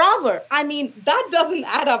 $13 per hour. I mean, that doesn't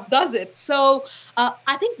add up, does it? So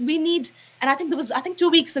I think we need, and I think 2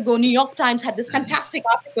 weeks ago, New York Times had this fantastic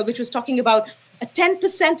article which was talking about a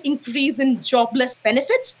 10% increase in jobless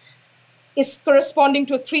benefits is corresponding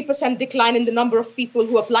to a 3% decline in the number of people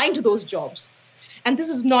who are applying to those jobs. And this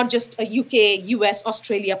is not just a UK, US,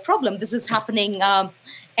 Australia problem. This is happening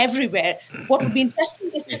everywhere. What would be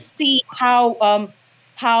interesting is to see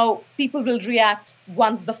how people will react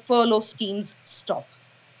once the furlough schemes stop.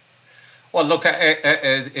 Well, look,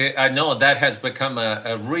 I know that has become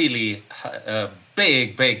a really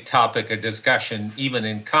big topic of discussion, even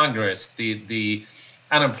in Congress, the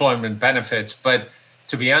unemployment benefits. But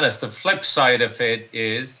to be honest, the flip side of it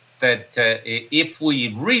is that if we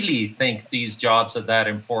really think these jobs are that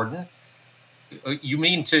important, you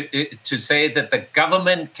mean to say that the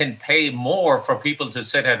government can pay more for people to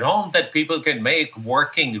sit at home that people can make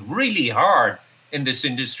working really hard in this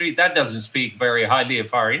industry? That doesn't speak very highly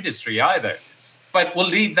of our industry either. But we'll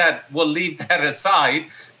leave that aside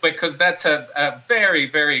because that's a very,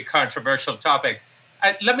 very controversial topic.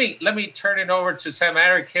 Let me turn it over to Sam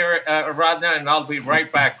Eric here, Aradhana, and I'll be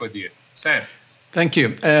right back with you. Sam. Thank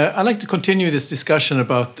you. I'd like to continue this discussion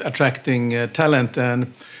about attracting talent,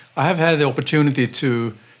 and I have had the opportunity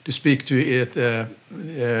to speak to it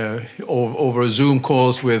over Zoom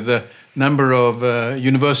calls with a number of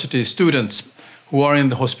university students who are in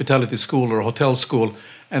the hospitality school or hotel school.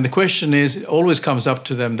 And the question is, it always comes up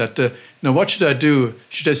to them that, what should I do?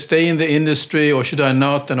 Should I stay in the industry or should I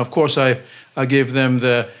not? And of course, I give them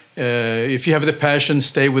the, if you have the passion,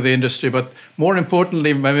 stay with the industry. But more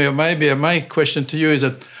importantly, maybe my question to you is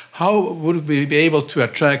that how would we be able to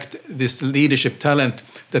attract this leadership talent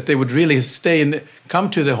that they would really come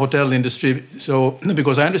to the hotel industry? So,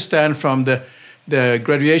 because I understand from the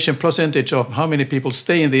graduation percentage of how many people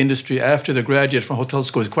stay in the industry after they graduate from hotel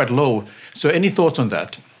school is quite low. So any thoughts on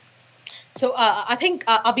that? So I think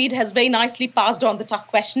Abid has very nicely passed on the tough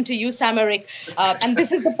question to you, Sam-Erik. And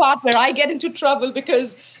this is the part where I get into trouble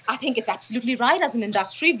because I think it's absolutely right. As an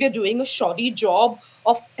industry, we're doing a shoddy job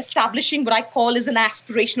of establishing what I call is an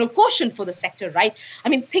aspirational quotient for the sector, right? I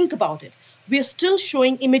mean, think about it. We are still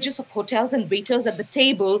showing images of hotels and waiters at the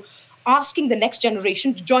table asking the next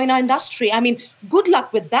generation to join our industry. I mean, good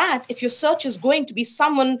luck with that if your search is going to be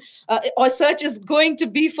someone, or search is going to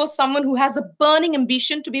be for someone who has a burning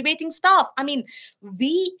ambition to be waiting staff. I mean,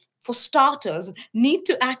 we, for starters, need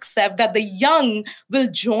to accept that the young will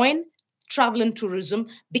join travel and tourism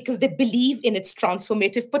because they believe in its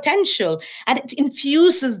transformative potential and it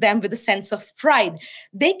infuses them with a sense of pride.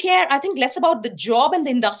 They care, I think, less about the job and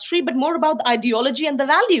the industry, but more about the ideology and the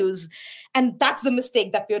values. And that's the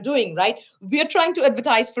mistake that we're doing, right? We're trying to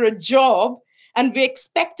advertise for a job and we're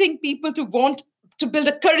expecting people to want to build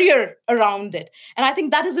a career around it. And I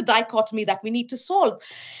think that is a dichotomy that we need to solve.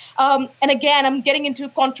 And again, I'm getting into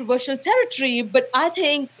controversial territory, but I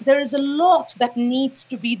think there is a lot that needs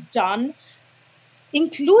to be done,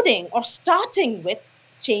 including or starting with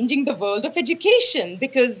changing the world of education.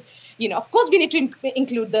 Because, of course, we need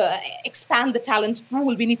to expand the talent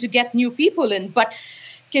pool. We need to get new people in. But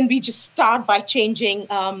can we just start by changing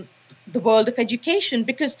the world of education?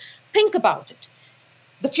 Because think about it.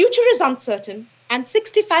 The future is uncertain. And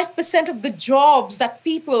 65% of the jobs that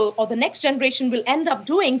people or the next generation will end up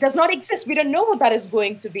doing does not exist. We don't know what that is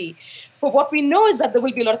going to be. But what we know is that there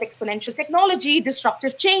will be a lot of exponential technology,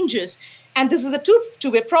 disruptive changes. And this is a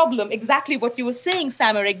two-way problem, exactly what you were saying,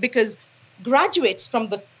 Sam-Erik, because graduates from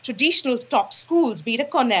the traditional top schools, be it a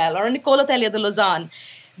Cornell or an École Hôtelière de Lausanne,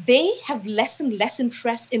 they have less and less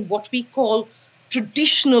interest in what we call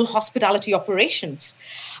traditional hospitality operations.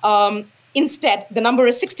 Instead, the number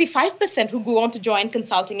is 65% who go on to join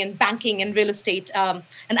consulting and banking and real estate and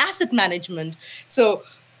asset management. So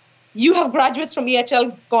you have graduates from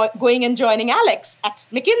EHL going and joining Alex at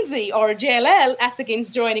McKinsey or JLL as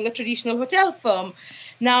against joining a traditional hotel firm.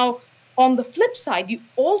 Now, on the flip side, you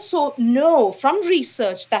also know from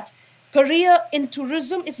research that career in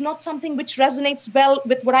tourism is not something which resonates well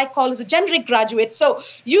with what I call as a generic graduate. So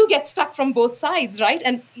you get stuck from both sides, right?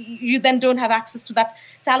 And you then don't have access to that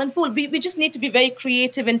talent pool. We just need to be very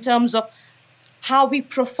creative in terms of how we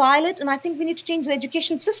profile it. And I think we need to change the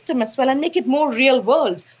education system as well and make it more real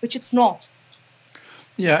world, which it's not.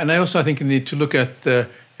 Yeah, and I think you need to look at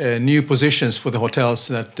new positions for the hotels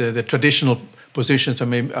that the traditional positions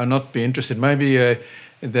are not be interested. Maybe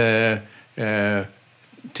the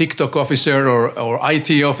TikTok officer or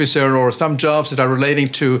IT officer or some jobs that are relating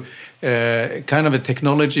to kind of a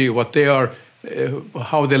technology, what they are,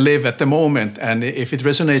 how they live at the moment. And if it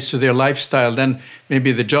resonates to their lifestyle, then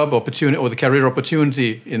maybe the job opportunity or the career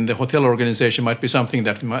opportunity in the hotel organization might be something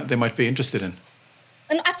that they might be interested in.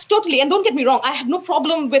 And that's totally, and don't get me wrong, I have no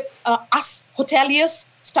problem with us hoteliers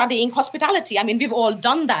studying hospitality. I mean, we've all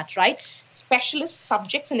done that, right? Specialist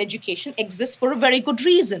subjects in education exist for a very good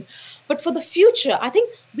reason. But for the future, I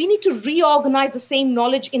think we need to reorganize the same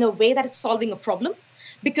knowledge in a way that it's solving a problem,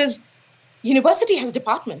 because university has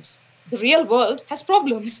departments. The real world has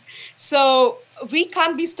problems. So we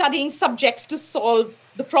can't be studying subjects to solve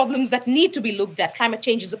the problems that need to be looked at. Climate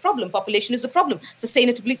change is a problem. Population is a problem.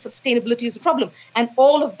 Sustainability is a problem. And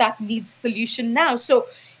all of that needs a solution now. So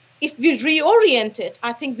if we reorient it,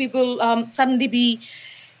 I think we will suddenly be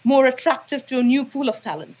more attractive to a new pool of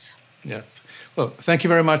talent. Yes. Well, thank you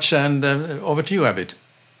very much. And over to you, Abid.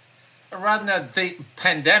 Radna, the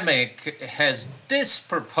pandemic has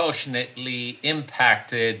disproportionately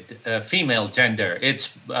impacted female gender.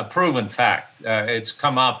 It's a proven fact. It's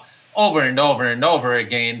come up over and over and over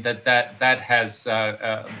again that has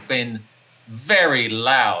been very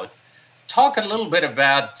loud. Talk a little bit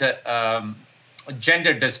about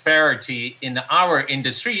gender disparity in our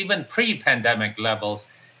industry, even pre-pandemic levels,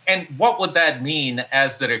 and what would that mean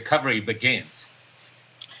as the recovery begins?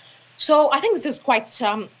 So I think this is quite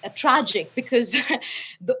tragic, because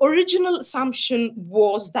the original assumption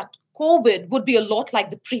was that COVID would be a lot like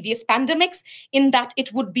the previous pandemics, in that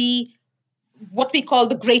it would be what we call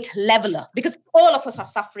the great leveler, because all of us are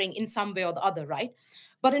suffering in some way or the other, right?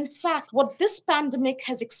 But in fact, what this pandemic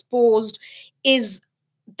has exposed is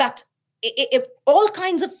that all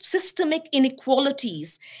kinds of systemic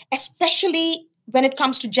inequalities, especially when it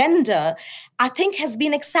comes to gender, I think has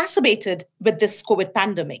been exacerbated with this COVID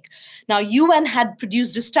pandemic. Now, UN had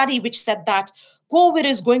produced a study which said that COVID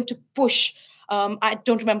is going to push, I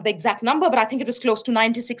don't remember the exact number, but I think it was close to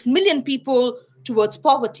 96 million people towards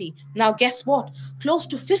poverty. Now, guess what? Close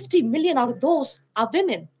to 50 million out of those are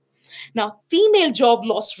women. Now, female job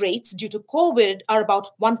loss rates due to COVID are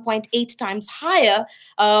about 1.8 times higher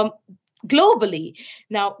globally.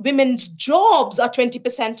 Now, women's jobs are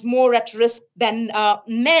 20% more at risk than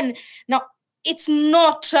men. Now, it's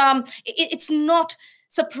not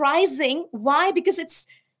surprising. Why? Because it's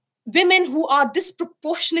women who are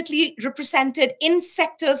disproportionately represented in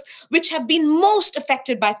sectors which have been most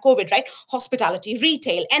affected by COVID, right? Hospitality,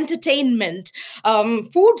 retail, entertainment,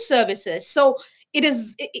 food services. So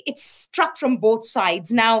it's struck from both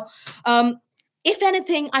sides. Now, if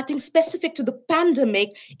anything, I think specific to the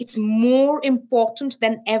pandemic, it's more important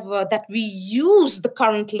than ever that we use the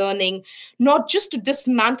current learning, not just to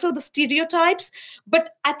dismantle the stereotypes,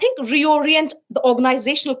 but I think reorient the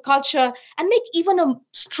organizational culture and make even a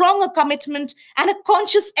stronger commitment and a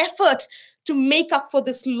conscious effort to make up for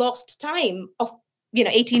this lost time of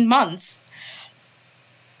 18 months.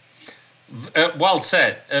 Well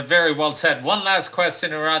said. Very well said. One last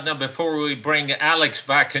question, Aradhana, before we bring Alex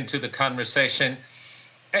back into the conversation.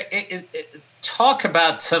 Talk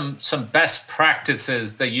about some best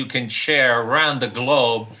practices that you can share around the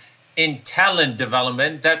globe in talent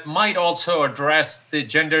development that might also address the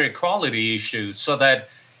gender equality issue, so that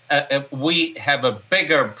we have a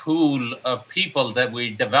bigger pool of people that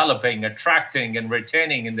we're developing, attracting, and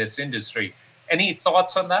retaining in this industry. Any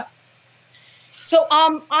thoughts on that? So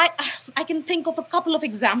I can think of a couple of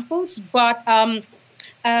examples, but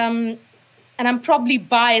and I'm probably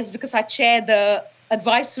biased because I chair the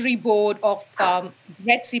advisory board of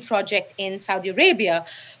Red Sea Project in Saudi Arabia.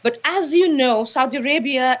 But as you know, Saudi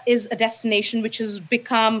Arabia is a destination which has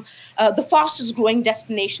become the fastest growing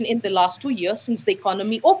destination in the last 2 years since the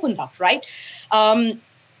economy opened up, right?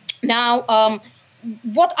 Now,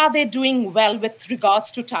 what are they doing well with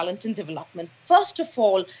regards to talent and development? First of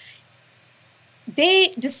all, they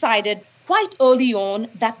decided quite early on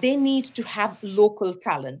that they need to have local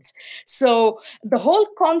talent. So the whole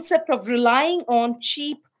concept of relying on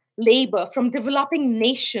cheap labor from developing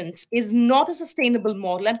nations is not a sustainable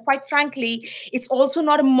model. And quite frankly, it's also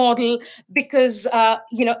not a model because,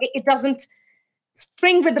 it doesn't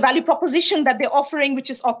string with the value proposition that they're offering, which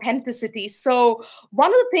is authenticity. So one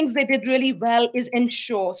of the things they did really well is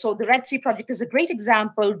ensure. So the Red Sea Project is a great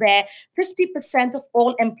example where 50% of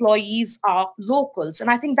all employees are locals. And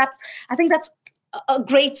I think that's a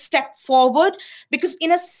great step forward, because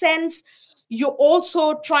in a sense, you're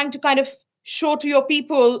also trying to kind of show to your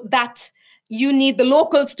people that you need the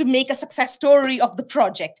locals to make a success story of the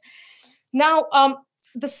project. Now,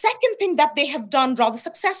 the second thing that they have done rather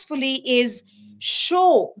successfully is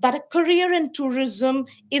show that a career in tourism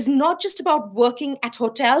is not just about working at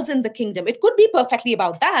hotels in the kingdom. It could be perfectly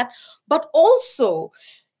about that, but also,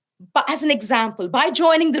 as an example, by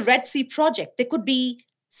joining the Red Sea Project, they could be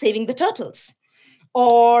saving the turtles,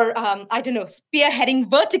 or, spearheading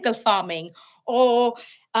vertical farming, or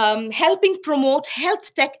helping promote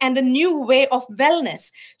health tech and a new way of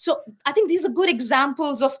wellness. So I think these are good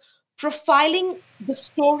examples of profiling the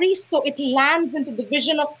story so it lands into the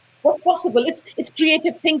vision of what's possible. It's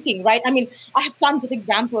creative thinking, right? I mean, I have tons of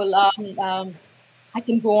examples. I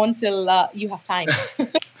can go on till you have time.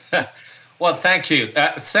 Well, thank you.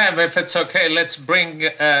 Sam, if it's okay, let's bring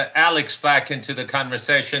Alex back into the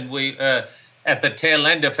conversation. We at the tail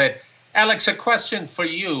end of it. Alex, a question for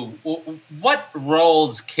you. What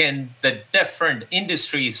roles can the different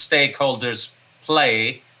industry stakeholders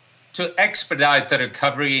play to expedite the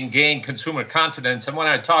recovery and gain consumer confidence? And when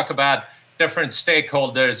I talk about different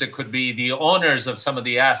stakeholders, it could be the owners of some of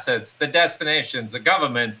the assets, the destinations, the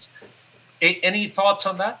governments. Any thoughts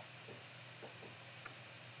on that?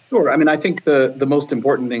 Sure. I mean, I think the most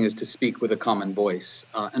important thing is to speak with a common voice.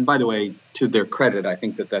 And by the way, to their credit, I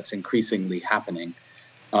think that's increasingly happening.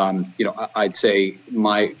 I'd say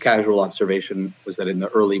my casual observation was that in the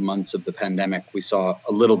early months of the pandemic, we saw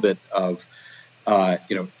a little bit of,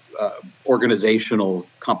 organizational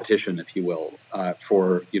competition, if you will,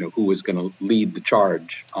 for who was going to lead the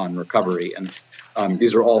charge on recovery. And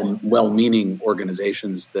these are all well-meaning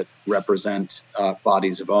organizations that represent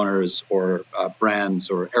bodies of owners or brands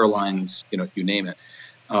or airlines, you name it.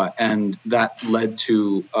 And that led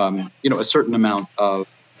to a certain amount of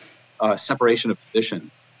separation of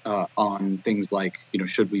position on things like,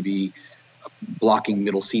 should we be blocking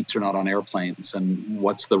middle seats or not on airplanes, and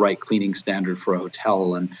what's the right cleaning standard for a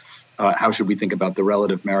hotel, and how should we think about the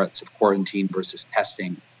relative merits of quarantine versus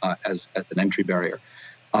testing as an entry barrier.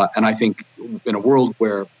 And I think in a world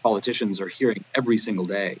where politicians are hearing every single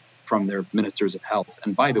day from their ministers of health,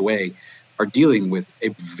 and by the way, are dealing with a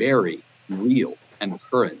very real and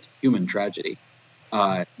current human tragedy,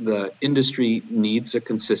 the industry needs a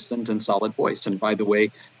consistent and solid voice. And by the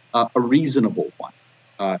way, a reasonable one.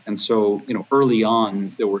 And so, early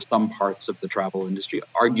on, there were some parts of the travel industry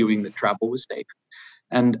arguing that travel was safe.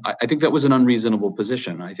 And I think that was an unreasonable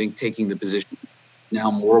position. I think taking the position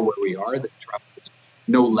now more where we are, that travel is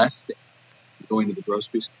no less safe than going to the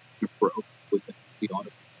grocery store for with the auto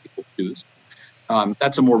people choose.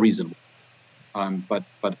 That's a more reasonable. But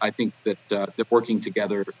I think that working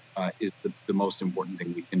together is the most important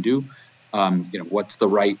thing we can do. What's the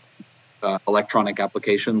right electronic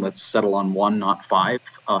application? Let's settle on one, not five,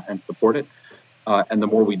 and support it. And the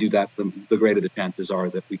more we do that, the greater the chances are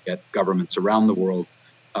that we get governments around the world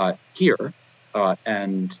here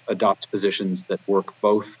and adopt positions that work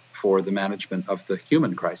both for the management of the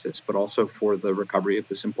human crisis, but also for the recovery of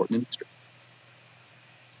this important industry.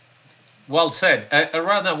 Well said.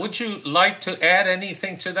 Aradhana, would you like to add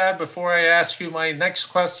anything to that before I ask you my next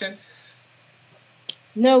question?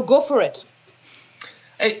 No, go for it.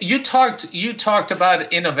 You talked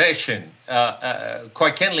about innovation.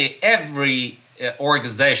 Quite candidly, every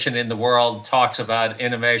organization in the world talks about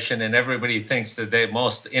innovation, and everybody thinks that the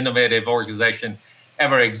most innovative organization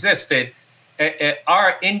ever existed.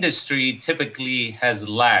 Our industry typically has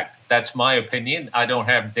lagged. That's my opinion. I don't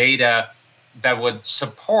have data that would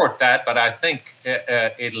support that, but I think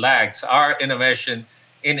it lags. Our innovation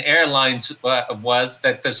in airlines was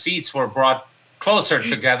that the seats were brought closer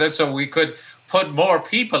together so we could put more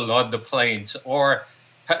people on the planes, or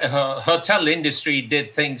hotel industry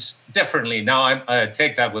did things differently. Now, I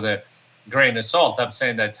take that with a grain of salt. I'm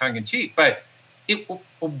saying that tongue in cheek. But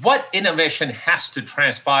what innovation has to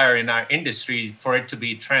transpire in our industry for it to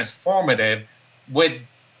be transformative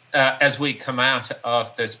as we come out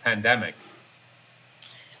of this pandemic?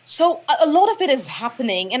 So a lot of it is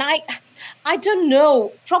happening. And I don't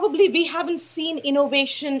know, probably we haven't seen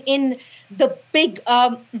innovation in the big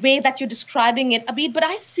way that you're describing it, Abid, but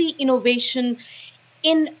I see innovation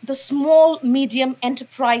in the small, medium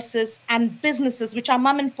enterprises and businesses, which are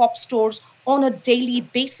mom and pop stores, on a daily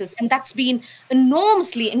basis. And that's been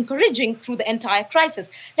enormously encouraging through the entire crisis.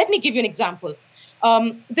 Let me give you an example.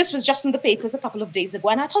 This was just in the papers a couple of days ago,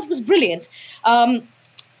 and I thought it was brilliant.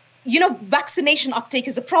 Vaccination uptake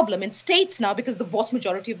is a problem in states now because the vast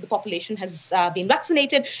majority of the population has been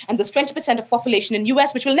vaccinated, and there's 20% of population in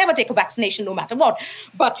US which will never take a vaccination no matter what.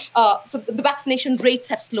 But so the vaccination rates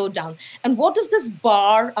have slowed down. And what does this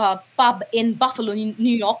pub in Buffalo,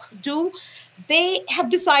 New York do? They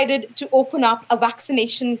have decided to open up a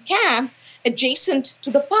vaccination camp adjacent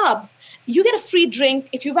to the pub. You get a free drink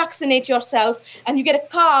if you vaccinate yourself, and you get a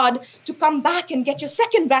card to come back and get your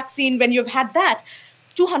second vaccine when you've had that.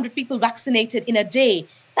 200 people vaccinated in a day.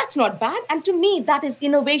 That's not bad. And to me, that is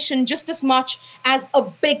innovation just as much as a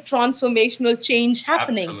big transformational change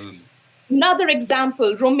happening. Absolutely. Another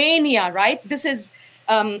example, Romania, right? This is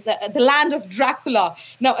the land of Dracula.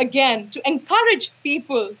 Now, again, to encourage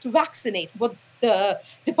people to vaccinate, what the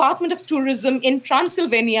Department of Tourism in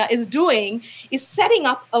Transylvania is doing is setting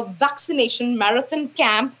up a vaccination marathon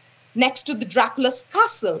camp next to the Dracula's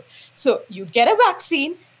castle. So you get a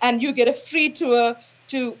vaccine and you get a free tour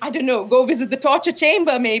to, I don't know, go visit the torture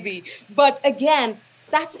chamber maybe. But again,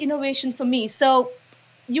 that's innovation for me. So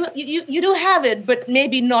you do have it, but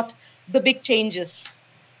maybe not the big changes.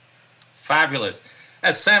 Fabulous.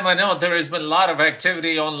 Sam, I know there has been a lot of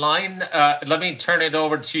activity online. Let me turn it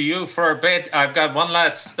over to you for a bit. I've got one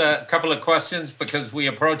last couple of questions because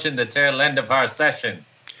we're approaching the tail end of our session.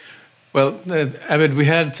 Well, Abid, we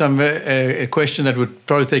had a question that would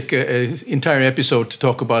probably take an entire episode to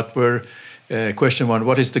talk about, where question one,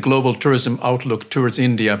 what is the global tourism outlook towards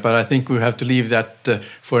India? But I think we have to leave that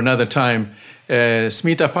for another time.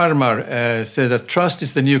 Smita Parmar said that trust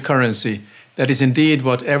is the new currency. That is indeed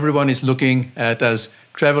what everyone is looking at as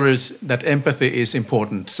travelers, that empathy is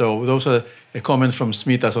important. So those are a comment from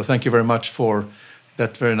Smita. So thank you very much for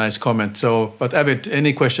that very nice comment. So, but Abid,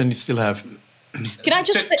 any question you still have? Can I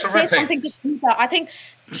just say something to Smita? I think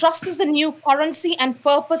trust is the new currency and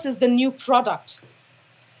purpose is the new product.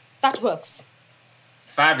 That works.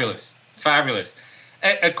 Fabulous. Fabulous.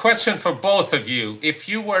 A question for both of you. If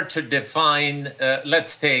you were to define,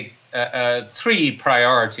 let's take 3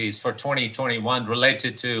 priorities for 2021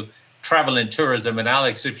 related to travel and tourism. And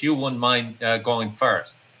Alex, if you wouldn't mind going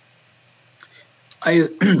first. I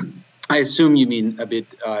assume you mean a bit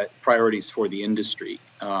priorities for the industry.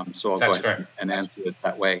 So I'll go ahead and answer it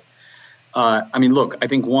that way. I mean, look, I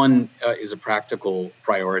think one is a practical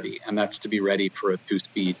priority, and that's to be ready for a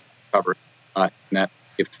two-speed recovery. And that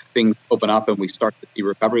if things open up and we start to see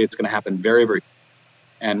recovery, it's going to happen very, very quickly.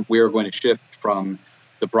 And we are going to shift from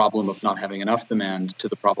the problem of not having enough demand to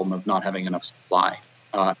the problem of not having enough supply.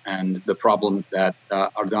 And the problem that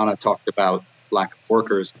Ardana talked about, lack of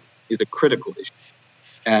workers, is a critical issue.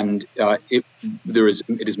 And it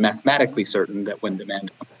is mathematically certain that when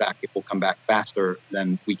demand comes back, it will come back faster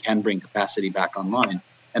than we can bring capacity back online.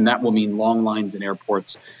 And that will mean long lines in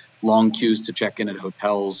airports, long queues to check in at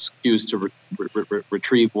hotels, queues to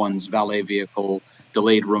retrieve one's valet vehicle,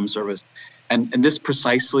 delayed room service. And this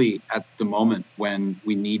precisely at the moment when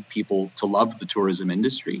we need people to love the tourism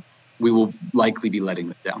industry, we will likely be letting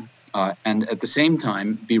them down. And at the same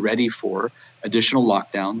time, be ready for additional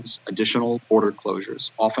lockdowns, additional border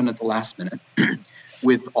closures, often at the last minute,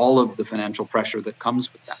 with all of the financial pressure that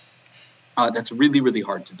comes with that. That's really, really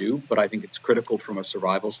hard to do, but I think it's critical from a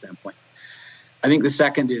survival standpoint. I think the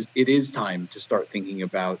second is it is time to start thinking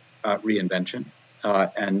about reinvention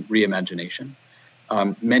and reimagination.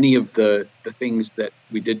 Many of the things that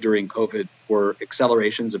we did during COVID were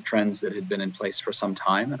accelerations of trends that had been in place for some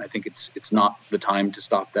time, and I think it's not the time to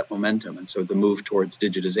stop that momentum. And so the move towards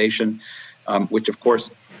digitization, which of course,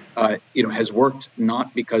 has worked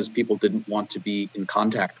not because people didn't want to be in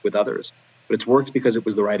contact with others, but it's worked because it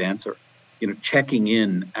was the right answer. Checking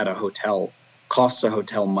in at a hotel costs a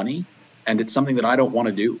hotel money, and it's something that I don't want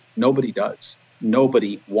to do. Nobody does.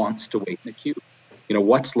 Nobody wants to wait in a queue.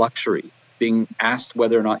 What's luxury? Being asked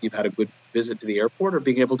whether or not you've had a good visit to the airport, or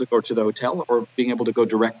being able to go to the hotel, or being able to go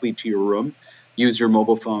directly to your room, use your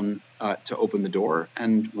mobile phone to open the door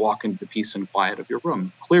and walk into the peace and quiet of your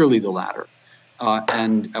room. Clearly the latter.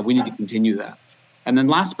 And we need to continue that. And then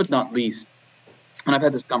last but not least, and I've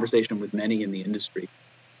had this conversation with many in the industry,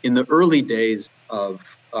 in the early days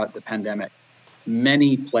of the pandemic,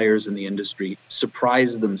 many players in the industry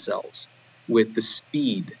surprised themselves with the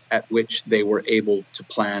speed at which they were able to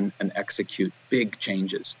plan and execute big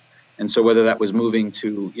changes. And so whether that was moving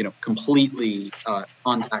to, completely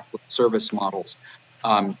contactless service models,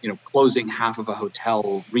 closing half of a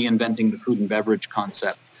hotel, reinventing the food and beverage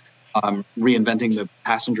concept, reinventing the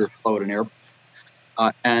passenger flow at an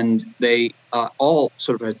airport. And they all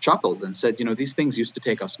sort of had chuckled and said, these things used to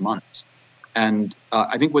take us months. And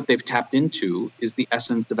I think what they've tapped into is the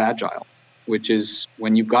essence of agile, which is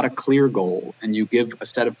when you've got a clear goal and you give a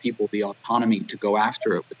set of people the autonomy to go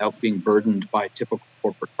after it without being burdened by typical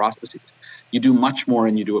corporate processes, you do much more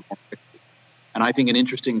and you do it more quickly. And I think an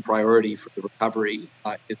interesting priority for the recovery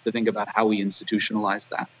is to think about how we institutionalize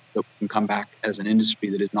that, so we can come back as an industry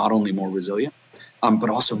that is not only more resilient, but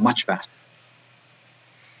also much faster.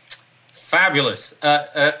 Fabulous.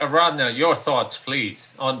 Aradhana, your thoughts,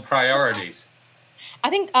 please, on priorities. I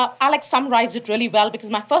think Alex summarized it really well, because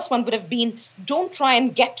my first one would have been, don't try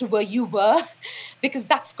and get to where you were, because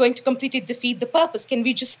that's going to completely defeat the purpose. Can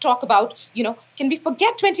we just talk about, can we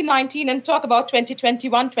forget 2019 and talk about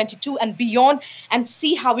 2021, 22 and beyond, and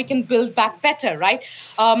see how we can build back better, right?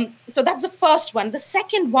 So that's the first one. The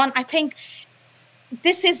second one, I think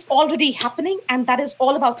this is already happening, and that is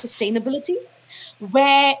all about sustainability,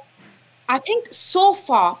 where I think so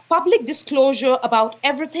far, public disclosure about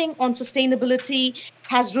everything on sustainability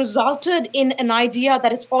has resulted in an idea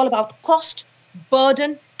that it's all about cost,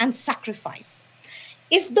 burden, and sacrifice.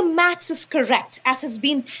 If the maths is correct, as has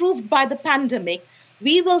been proved by the pandemic,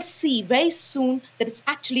 we will see very soon that it's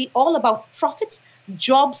actually all about profits,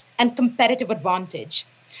 jobs, and competitive advantage.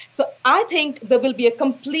 So I think there will be a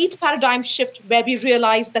complete paradigm shift where we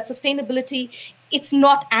realize that sustainability, it's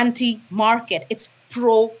not anti-market, it's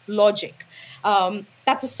pro-logic.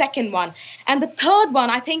 That's the second one. And the third one,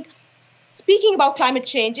 I think, speaking about climate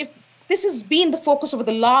change, if this has been the focus over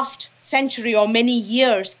the last century or many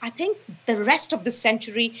years, I think the rest of the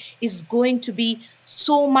century is going to be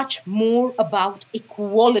so much more about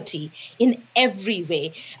equality in every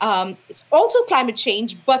way. It's also climate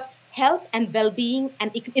change, but health and well-being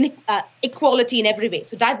and equality in every way.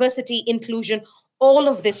 So diversity, inclusion, all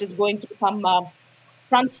of this is going to become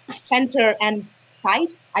front, center, and side.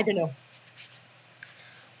 I don't know.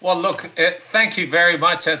 Well, look, thank you very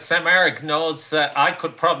much. As Sam Eric knows, I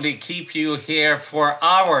could probably keep you here for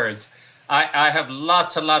hours. I have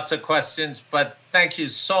lots and lots of questions, but thank you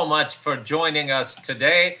so much for joining us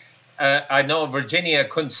today. I know Virginia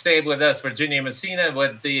couldn't stay with us, Virginia Messina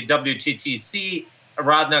with the WTTC,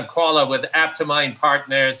 Aradhana Qualla with Aptimind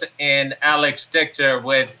Partners, and Alex Dichter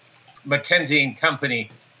with McKinsey & Company.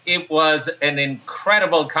 It was an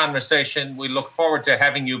incredible conversation. We look forward to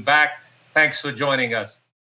having you back. Thanks for joining us.